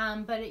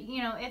 But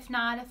you know, if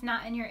not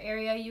in your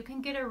area, you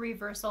can get a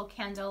reversal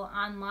candle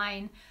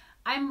online.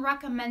 I'm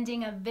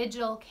recommending a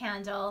vigil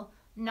candle,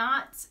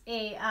 not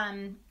a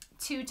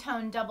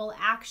two-tone double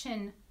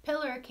action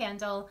pillar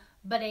candle,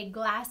 but a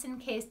glass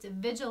encased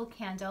vigil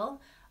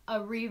candle, a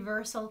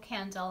reversal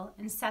candle,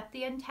 and set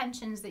the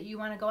intentions that you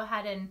want to go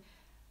ahead and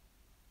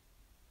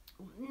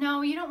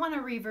no, you don't want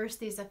to reverse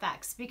these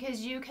effects,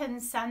 because you can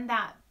send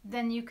that,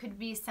 then you could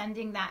be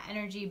sending that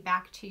energy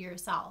back to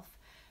yourself.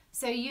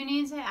 So you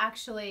need to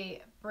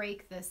actually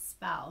break this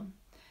spell.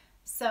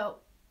 So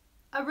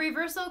a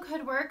reversal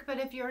could work, but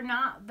if you're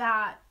not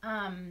that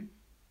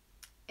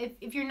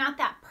if you're not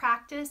that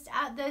practiced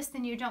at this,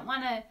 then you don't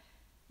want to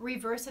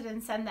reverse it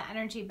and send the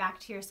energy back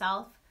to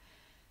yourself.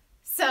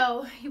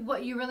 So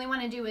what you really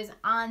want to do is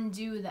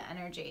undo the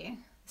energy.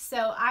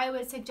 So I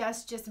would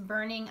suggest just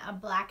burning a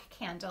black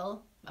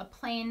candle, a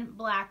plain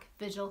black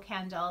vigil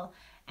candle,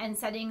 and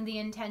setting the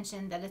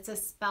intention that it's a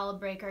spell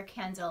breaker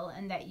candle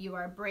and that you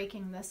are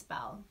breaking the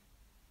spell.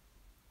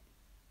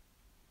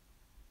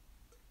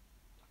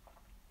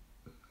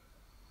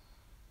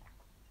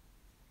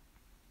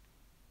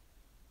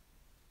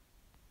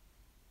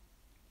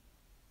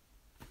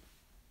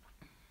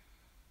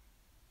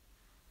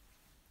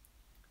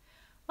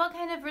 What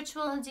kind of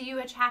ritual do you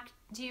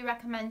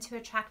recommend to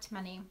attract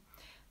money?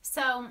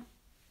 So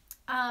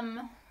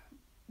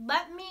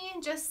let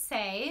me just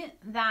say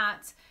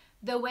that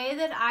the way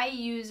that I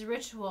use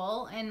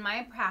ritual in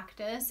my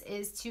practice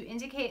is to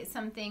indicate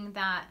something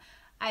that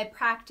I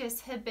practice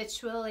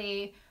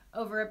habitually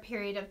over a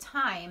period of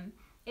time.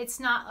 It's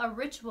not a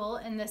ritual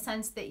in the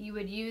sense that you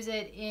would use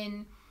it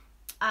in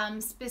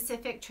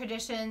specific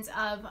traditions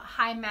of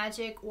high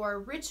magic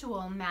or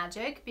ritual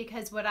magic,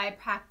 because what I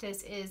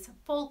practice is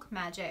folk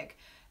magic.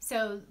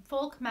 So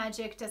folk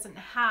magic doesn't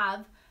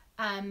have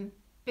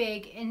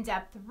big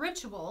in-depth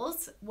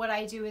rituals. What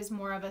I do is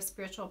more of a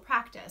spiritual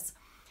practice.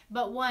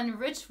 But one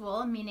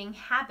ritual, meaning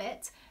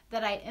habit,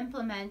 that I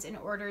implement in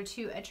order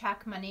to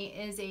attract money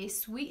is a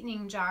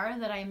sweetening jar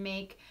that I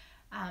make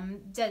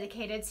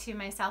dedicated to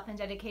myself and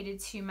dedicated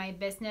to my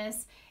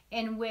business,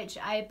 in which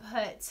I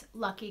put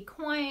lucky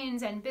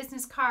coins and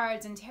business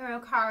cards and tarot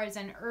cards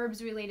and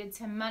herbs related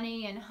to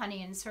money and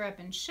honey and syrup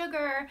and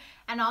sugar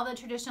and all the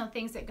traditional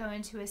things that go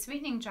into a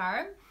sweetening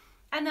jar.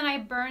 And then I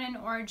burn an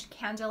orange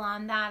candle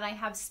on that. I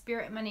have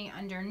spirit money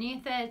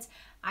underneath it.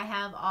 I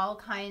have all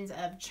kinds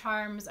of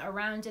charms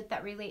around it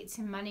that relate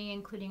to money,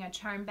 including a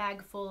charm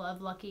bag full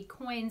of lucky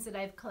coins that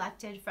I've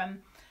collected from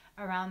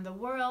around the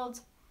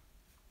world.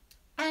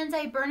 And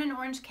I burn an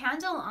orange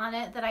candle on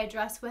it that I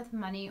dress with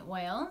money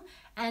oil,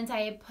 and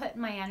I put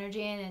my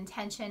energy and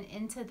intention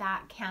into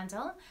that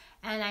candle,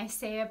 and I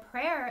say a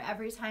prayer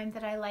every time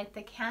that I light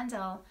the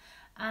candle.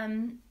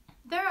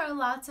 There are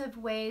lots of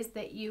ways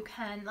that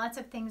lots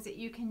of things that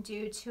you can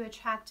do to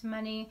attract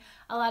money.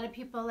 A lot of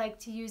people like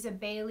to use a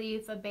bay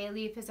leaf. A bay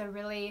leaf is a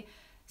really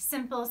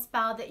simple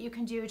spell that you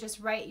can do. Just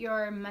write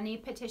your money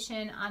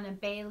petition on a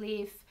bay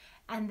leaf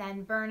and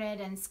then burn it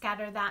and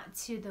scatter that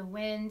to the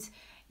wind.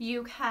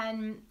 You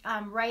can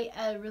write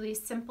a really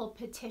simple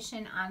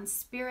petition on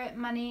spirit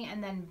money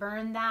and then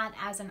burn that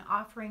as an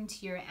offering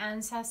to your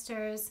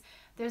ancestors.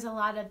 There's a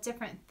lot of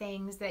different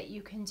things that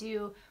you can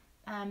do.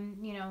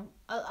 You know,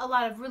 a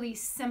lot of really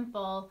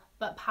simple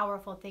but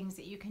powerful things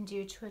that you can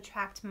do to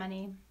attract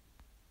money.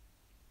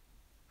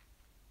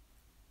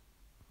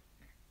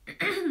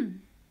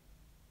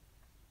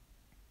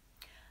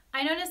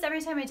 I noticed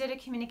every time I did a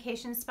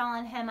communication spell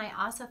on him, I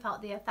also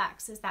felt the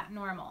effects. Is that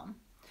normal?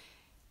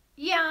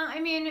 Yeah, I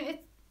mean,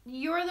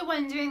 you're the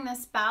one doing the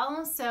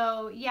spell,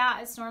 so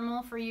yeah, it's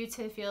normal for you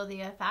to feel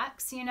the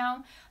effects, you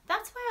know?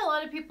 That's why a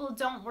lot of people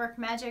don't work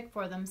magic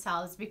for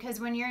themselves, because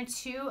when you're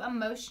too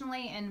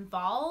emotionally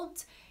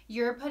involved,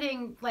 you're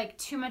putting like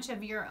too much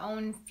of your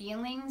own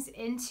feelings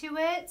into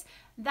it.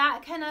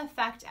 That can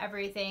affect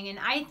everything. And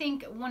I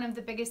think one of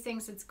the biggest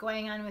things that's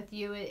going on with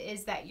you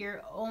is that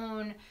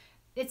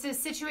it's a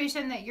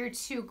situation that you're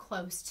too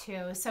close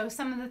to. So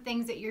some of the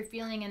things that you're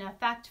feeling an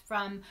effect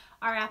from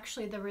are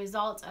actually the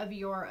result of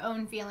your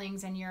own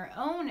feelings and your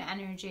own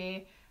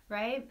energy,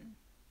 right?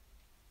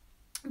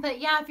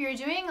 But yeah, if you're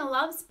doing a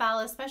love spell,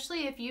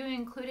 especially if you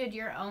included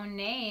your own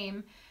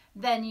name,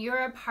 then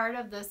you're a part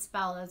of the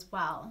spell as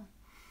well.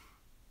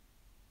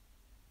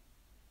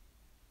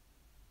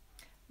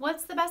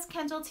 What's the best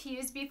candle to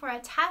use before a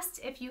test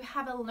if you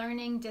have a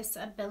learning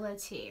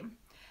disability?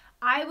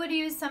 I would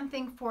use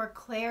something for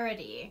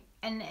clarity,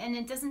 and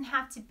it doesn't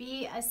have to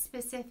be a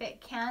specific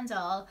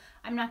candle.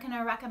 I'm not going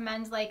to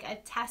recommend like a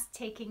test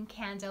taking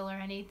candle or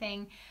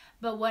anything,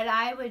 but what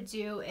I would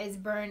do is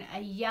burn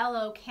a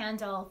yellow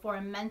candle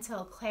for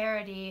mental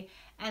clarity,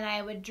 and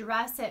I would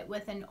dress it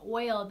with an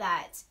oil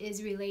that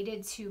is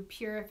related to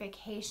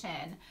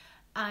purification.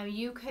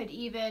 You could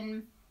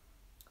even,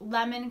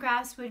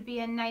 lemongrass would be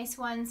a nice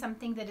one,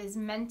 something that is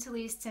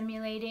mentally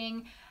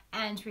stimulating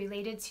and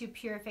related to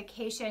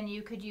purification.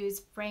 You could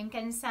use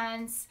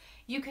frankincense.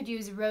 You could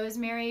use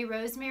rosemary.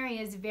 Rosemary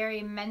is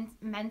very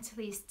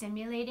mentally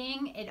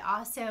stimulating. It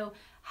also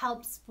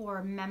helps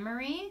for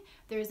memory.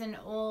 There's an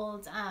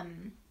old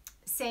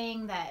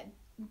saying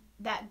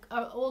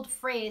old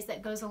phrase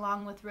that goes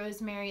along with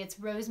rosemary. It's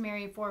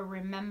rosemary for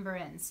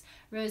remembrance.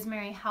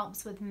 Rosemary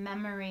helps with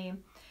memory.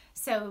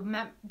 So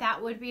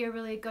that would be a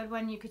really good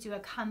one. You could do a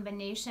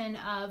combination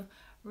of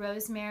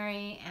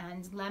rosemary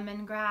and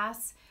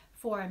lemongrass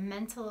for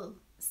mental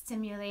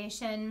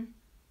stimulation,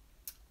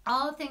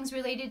 all things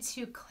related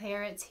to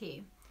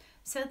clarity.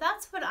 So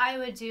that's what I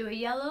would do, a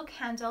yellow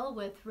candle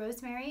with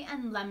rosemary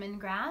and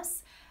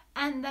lemongrass,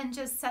 and then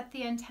just set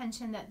the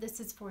intention that this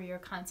is for your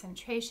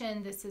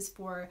concentration, this is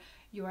for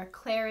your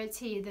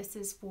clarity, this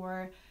is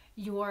for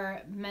your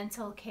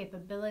mental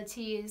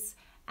capabilities,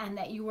 and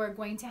that you are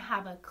going to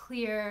have a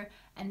clear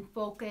and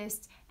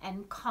focused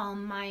and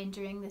calm mind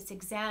during this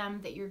exam,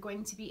 that you're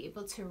going to be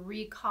able to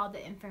recall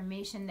the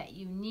information that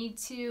you need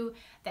to,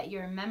 that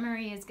your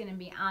memory is going to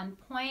be on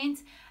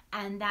point,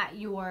 and that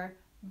your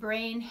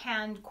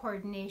brain-hand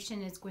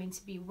coordination is going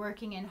to be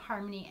working in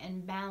harmony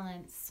and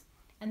balance.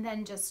 And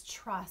then just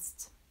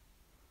trust.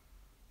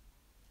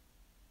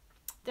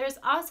 There's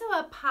also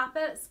a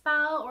puppet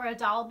spell or a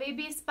doll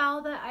baby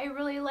spell that I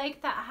really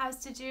like that has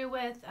to do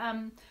with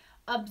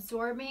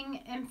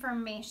absorbing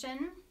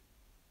information,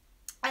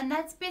 and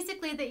that's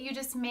basically that you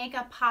just make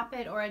a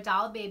puppet or a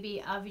doll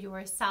baby of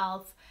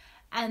yourself,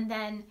 and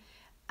then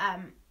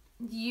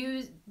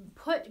you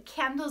put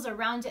candles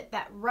around it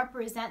that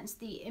represents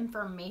the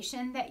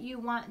information that you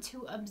want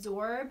to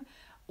absorb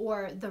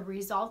or the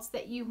results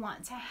that you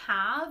want to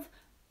have.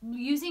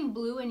 Using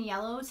blue and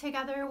yellow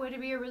together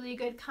would be a really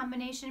good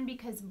combination,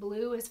 because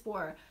blue is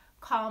for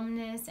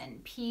calmness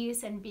and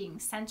peace and being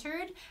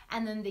centered,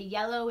 and then the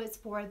yellow is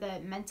for the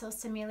mental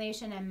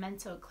stimulation and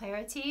mental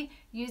clarity.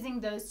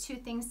 Using those two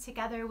things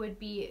together would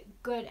be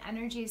good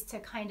energies to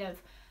kind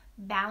of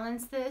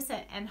balance this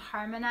and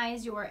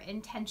harmonize your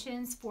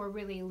intentions for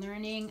really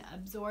learning,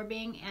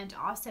 absorbing, and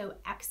also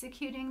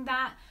executing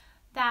that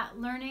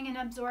learning and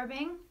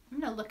absorbing. I'm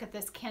going to look at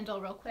this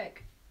candle real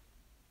quick.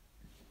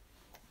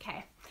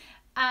 Okay.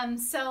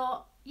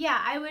 So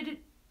yeah, I would,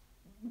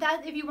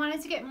 that if you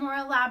wanted to get more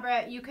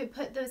elaborate, you could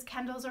put those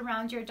candles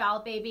around your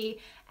doll baby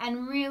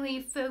and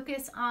really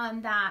focus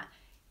on that.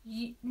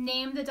 You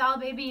name the doll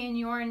baby in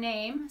your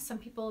name. Some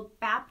people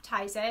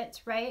baptize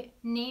it, right?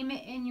 Name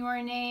it in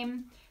your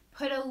name.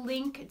 Put a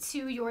link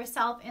to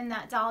yourself in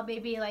that doll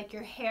baby, like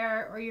your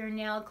hair or your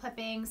nail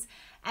clippings,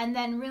 and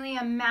then really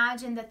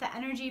imagine that the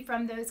energy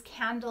from those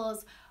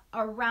candles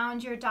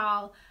around your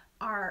doll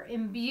are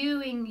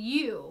imbuing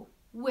you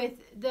with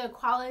the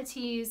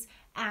qualities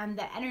and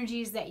the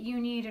energies that you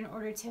need in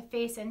order to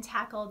face and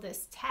tackle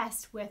this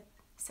test with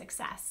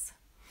success.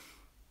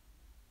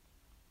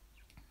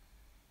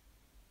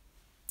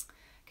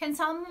 Can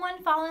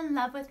someone fall in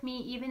love with me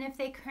even if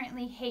they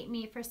currently hate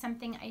me for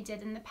something I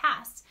did in the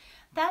past?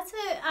 That's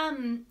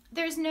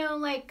there's no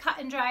like cut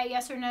and dry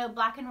yes or no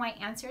black and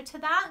white answer to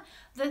that.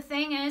 The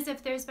thing is,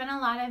 if there's been a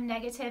lot of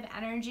negative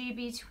energy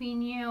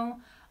between you,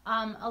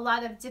 a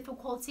lot of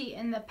difficulty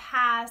in the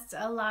past,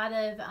 a lot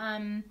of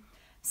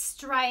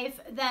strife,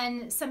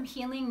 then some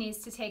healing needs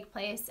to take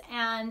place,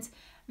 and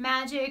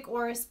Magick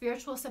or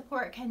spiritual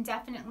support can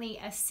definitely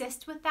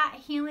assist with that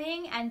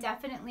healing and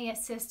definitely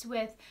assist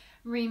with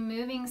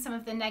removing some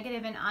of the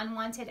negative and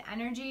unwanted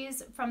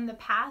energies from the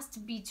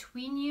past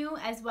between you,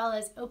 as well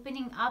as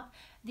opening up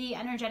the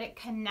energetic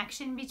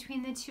connection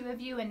between the two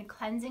of you and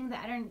cleansing the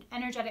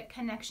energetic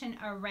connection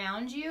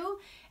around you.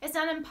 It's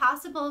not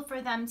impossible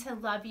for them to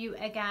love you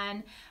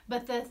again,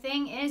 but the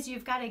thing is,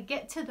 you've got to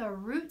get to the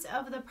root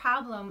of the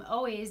problem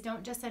always.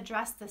 Don't just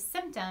address the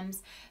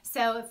symptoms.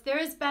 So if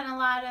there's been a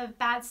lot of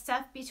bad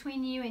stuff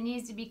between you, it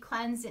needs to be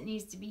cleansed, it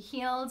needs to be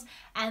healed,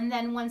 and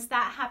then once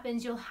that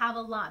happens, you'll have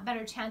a lot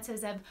better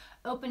chances of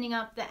opening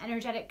up the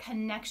energetic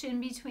connection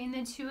between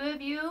the two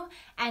of you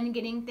and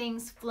getting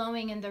things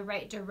flowing in the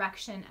right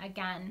direction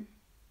again.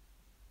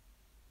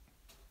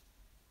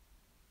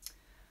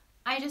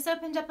 I just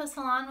opened up a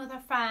salon with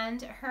a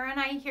friend. Her and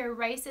I hear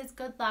rice is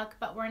good luck,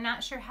 but we're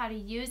not sure how to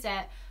use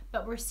it,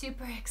 but we're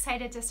super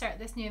excited to start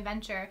this new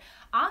venture.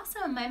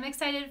 Awesome, I'm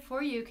excited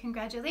for you,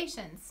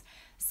 congratulations.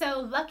 So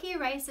lucky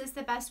rice is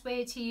the best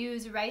way to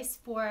use rice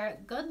for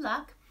good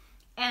luck.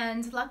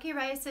 And lucky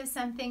rice is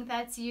something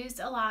that's used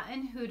a lot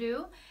in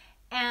hoodoo.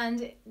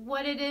 And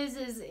what it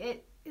is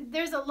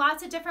there's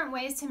lots of different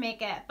ways to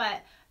make it,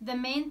 but the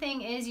main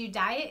thing is you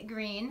dye it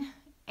green.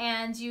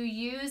 and you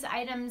use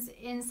items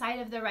inside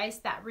of the rice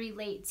that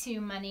relate to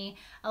money.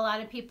 A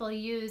lot of people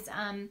use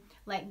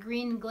like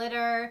green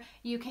glitter.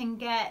 You can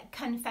get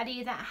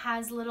confetti that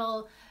has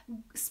little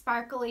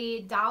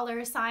sparkly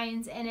dollar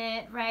signs in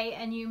it, right?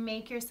 And you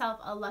make yourself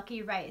a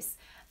lucky rice.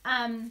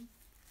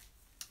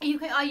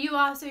 You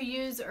also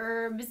use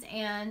herbs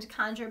and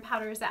conjure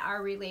powders that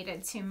are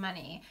related to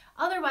money.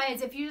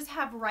 Otherwise, if you just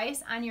have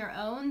rice on your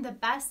own, the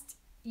best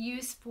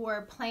use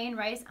for plain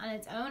rice on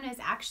its own is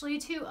actually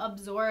to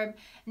absorb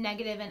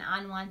negative and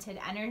unwanted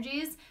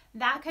energies.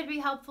 That could be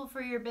helpful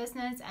for your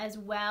business as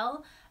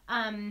well.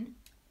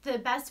 The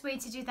best way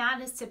to do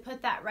that is to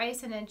put that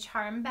rice in a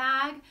charm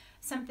bag,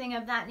 something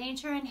of that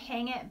nature, and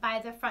hang it by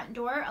the front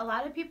door. A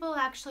lot of people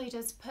actually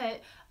just put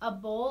a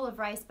bowl of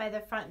rice by the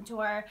front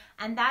door,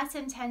 and that's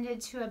intended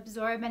to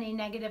absorb any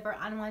negative or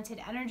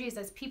unwanted energies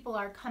as people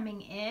are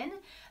coming in.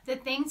 The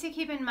thing to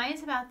keep in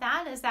mind about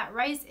that is that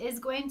rice is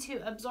going to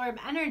absorb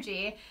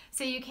energy,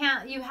 so you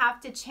have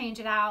to change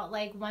it out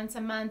like once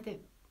a month.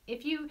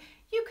 If you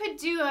could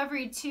do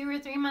every 2 or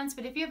 3 months,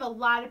 but if you have a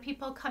lot of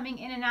people coming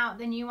in and out,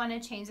 then you want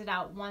to change it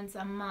out once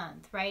a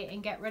month, right?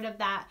 And get rid of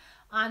that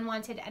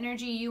unwanted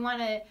energy. You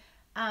want to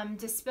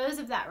dispose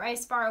of that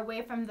rice far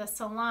away from the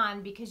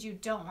salon because you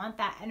don't want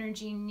that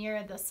energy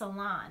near the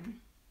salon.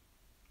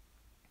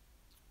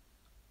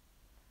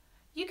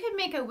 You could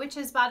make a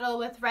witch's bottle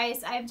with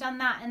rice. I've done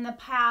that in the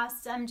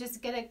past.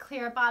 Just get a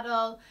clear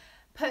bottle,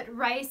 put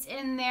rice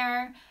in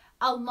there,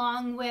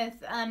 along with,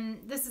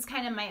 this is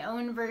kind of my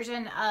own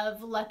version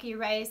of lucky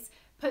rice.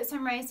 Put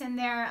some rice in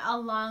there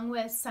along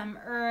with some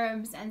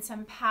herbs and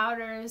some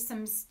powders,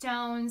 some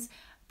stones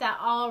that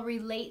all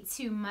relate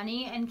to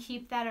money, and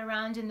keep that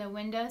around in the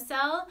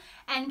windowsill.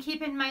 And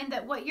keep in mind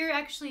that what you're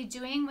actually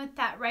doing with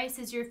that rice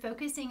is you're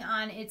focusing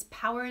on its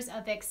powers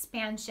of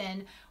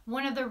expansion.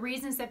 One of the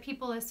reasons that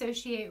people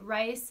associate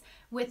rice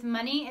with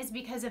money is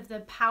because of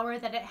the power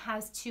that it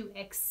has to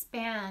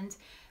expand.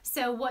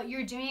 So what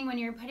you're doing when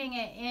you're putting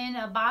it in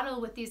a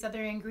bottle with these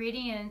other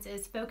ingredients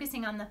is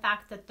focusing on the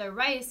fact that the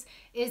rice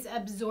is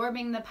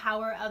absorbing the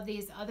power of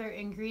these other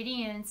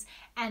ingredients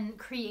and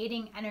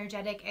creating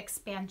energetic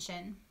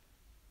expansion.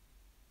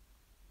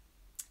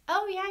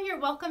 Oh yeah, you're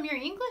welcome. Your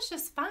English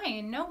is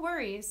fine. No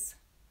worries.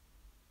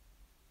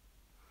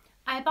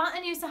 I bought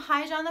and used a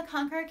High John the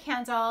Conqueror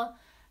candle.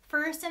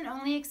 First and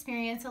only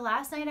experience. So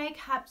last night I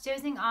kept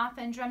dozing off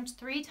and dreamt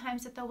 3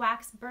 times that the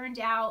wax burned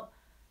out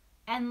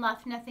and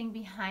left nothing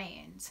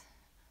behind.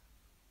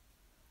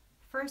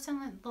 First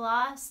and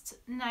last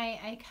night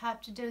I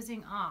kept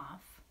dozing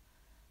off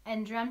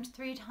and dreamt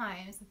 3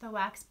 times that the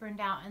wax burned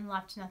out and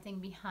left nothing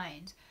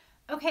behind.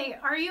 Okay,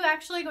 are you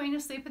actually going to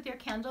sleep with your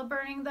candle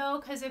burning though?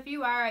 Because if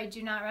you are, I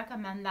do not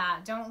recommend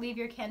that. Don't leave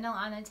your candle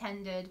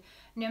unattended.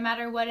 No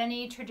matter what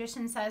any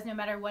tradition says, no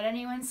matter what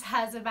anyone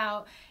says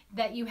about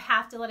that you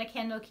have to let a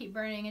candle keep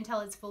burning until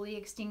it's fully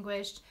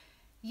extinguished.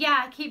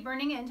 Yeah, keep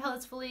burning it until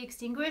it's fully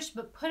extinguished,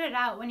 but put it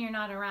out when you're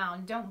not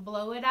around. Don't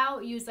blow it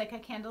out. Use like a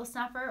candle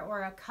snuffer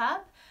or a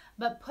cup,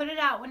 but put it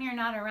out when you're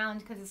not around,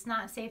 because it's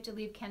not safe to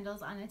leave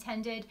candles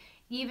unattended,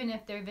 even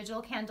if they're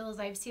vigil candles.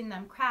 I've seen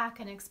them crack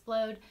and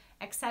explode,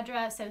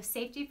 etc. So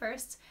safety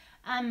first.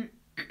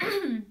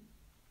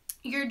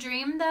 Your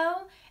dream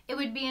though, it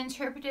would be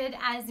interpreted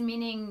as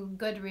meaning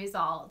good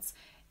results.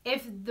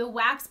 If the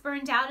wax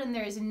burned out and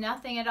there's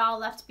nothing at all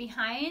left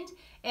behind,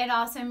 it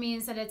also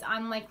means that it's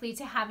unlikely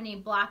to have any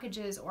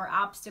blockages or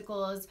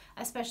obstacles,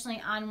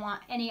 especially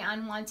any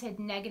unwanted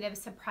negative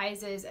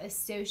surprises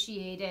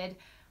associated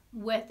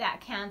with that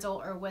candle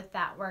or with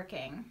that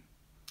working.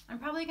 I'm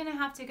probably going to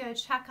have to go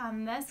check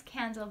on this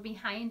candle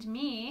behind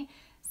me.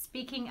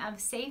 Speaking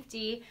of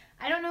safety,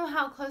 I don't know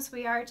how close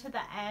we are to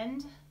the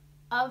end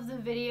of the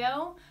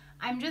video.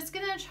 I'm just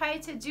gonna try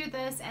to do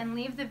this and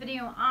leave the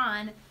video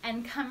on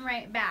and come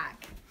right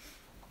back.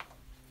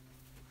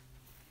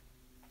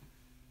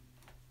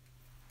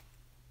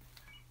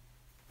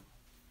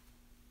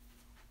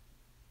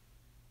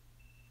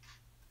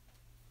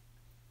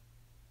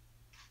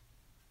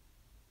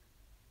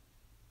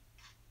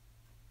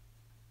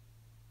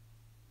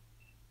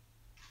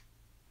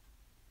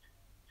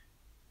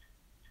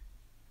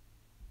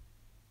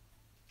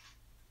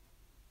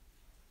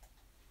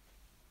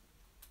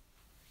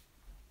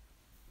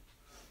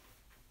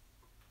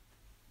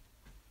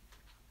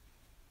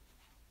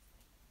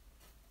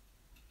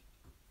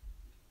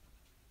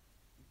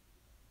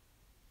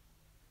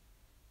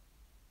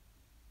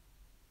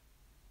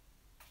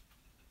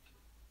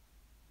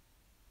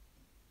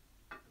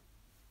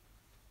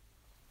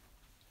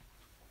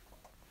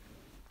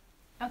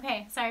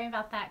 Okay, sorry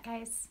about that,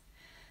 guys.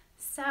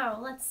 So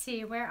let's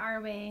see, where are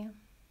we?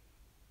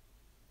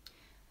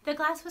 The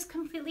glass was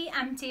completely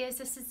empty. Is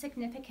this a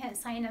significant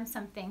sign of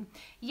something?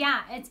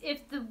 Yeah, it's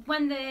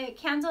when the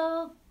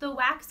candle, the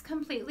wax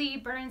completely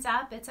burns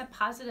up, it's a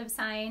positive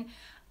sign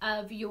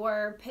of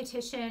your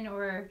petition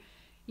or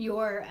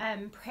your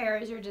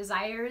prayers or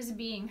desires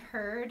being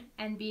heard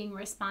and being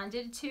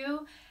responded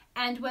to.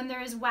 And when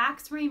there is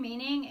wax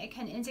remaining, it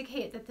can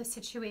indicate that the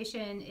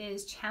situation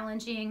is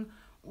challenging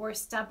or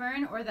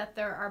stubborn, or that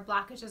there are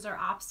blockages or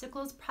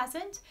obstacles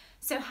present.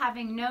 So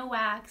having no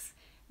wax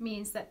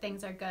means that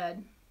things are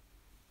good.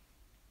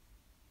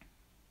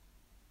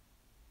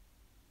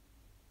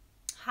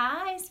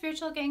 Hi,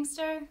 spiritual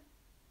gangster.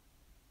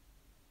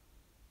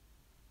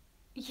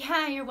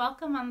 Yeah, you're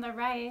welcome on the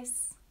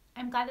rice.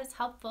 I'm glad it's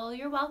helpful.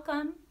 You're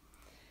welcome.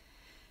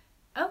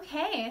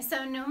 Okay,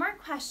 so no more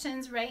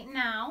questions right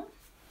now.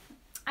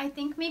 I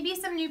think maybe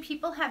some new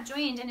people have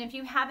joined, and if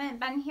you haven't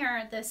been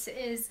here, this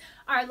is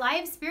our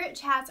live spirit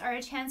chats are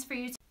a chance for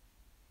you to...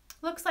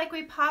 Looks like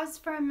we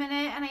paused for a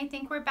minute, and I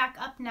think we're back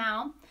up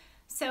now.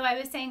 So I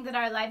was saying that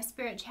our live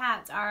spirit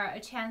chats are a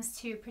chance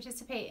to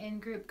participate in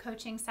group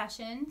coaching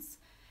sessions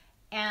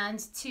and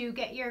to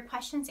get your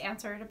questions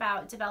answered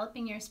about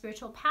developing your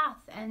spiritual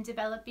path and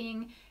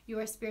developing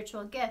your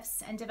spiritual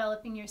gifts and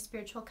developing your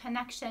spiritual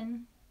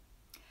connection.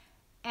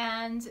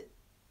 And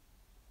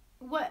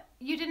what,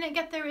 you didn't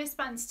get the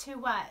response to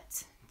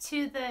what?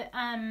 To the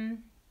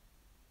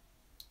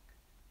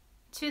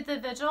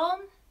vigil?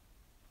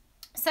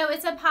 So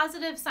it's a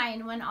positive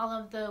sign when all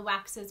of the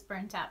wax is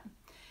burnt up.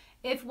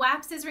 If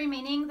wax is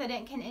remaining, then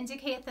it can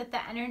indicate that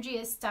the energy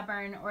is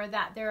stubborn or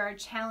that there are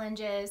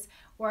challenges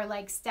or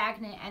like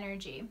stagnant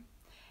energy.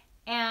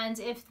 And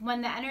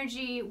when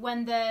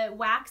the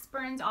wax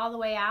burns all the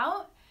way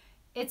out,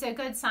 it's a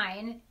good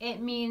sign.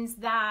 It means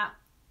that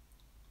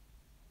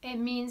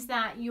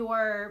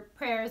your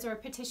prayers or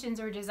petitions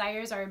or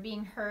desires are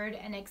being heard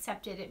and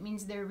accepted. It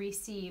means they're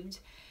received.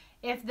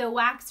 If the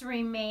wax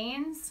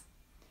remains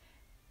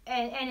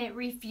and it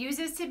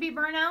refuses to be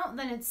burned out,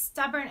 then it's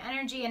stubborn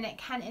energy and it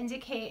can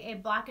indicate a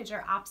blockage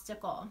or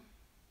obstacle.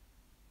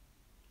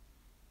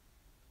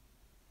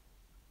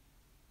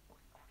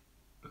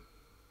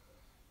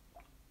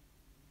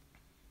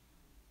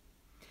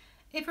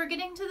 If we're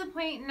getting to the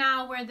point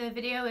now where the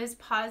video is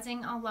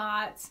pausing a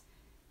lot,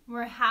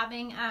 we're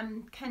having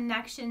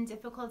connection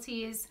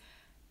difficulties,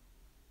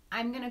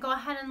 I'm going to go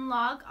ahead and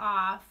log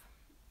off.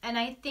 And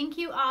I thank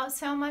you all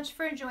so much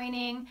for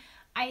joining.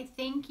 I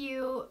thank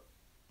you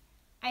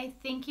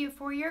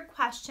for your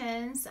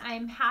questions.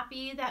 I'm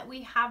happy that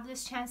we have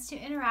this chance to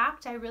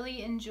interact. I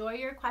really enjoy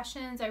your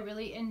questions. I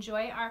really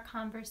enjoy our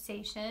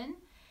conversation.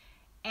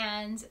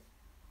 And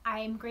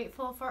I'm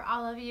grateful for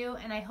all of you,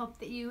 and I hope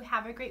that you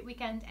have a great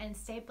weekend and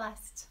stay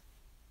blessed.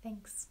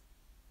 Thanks.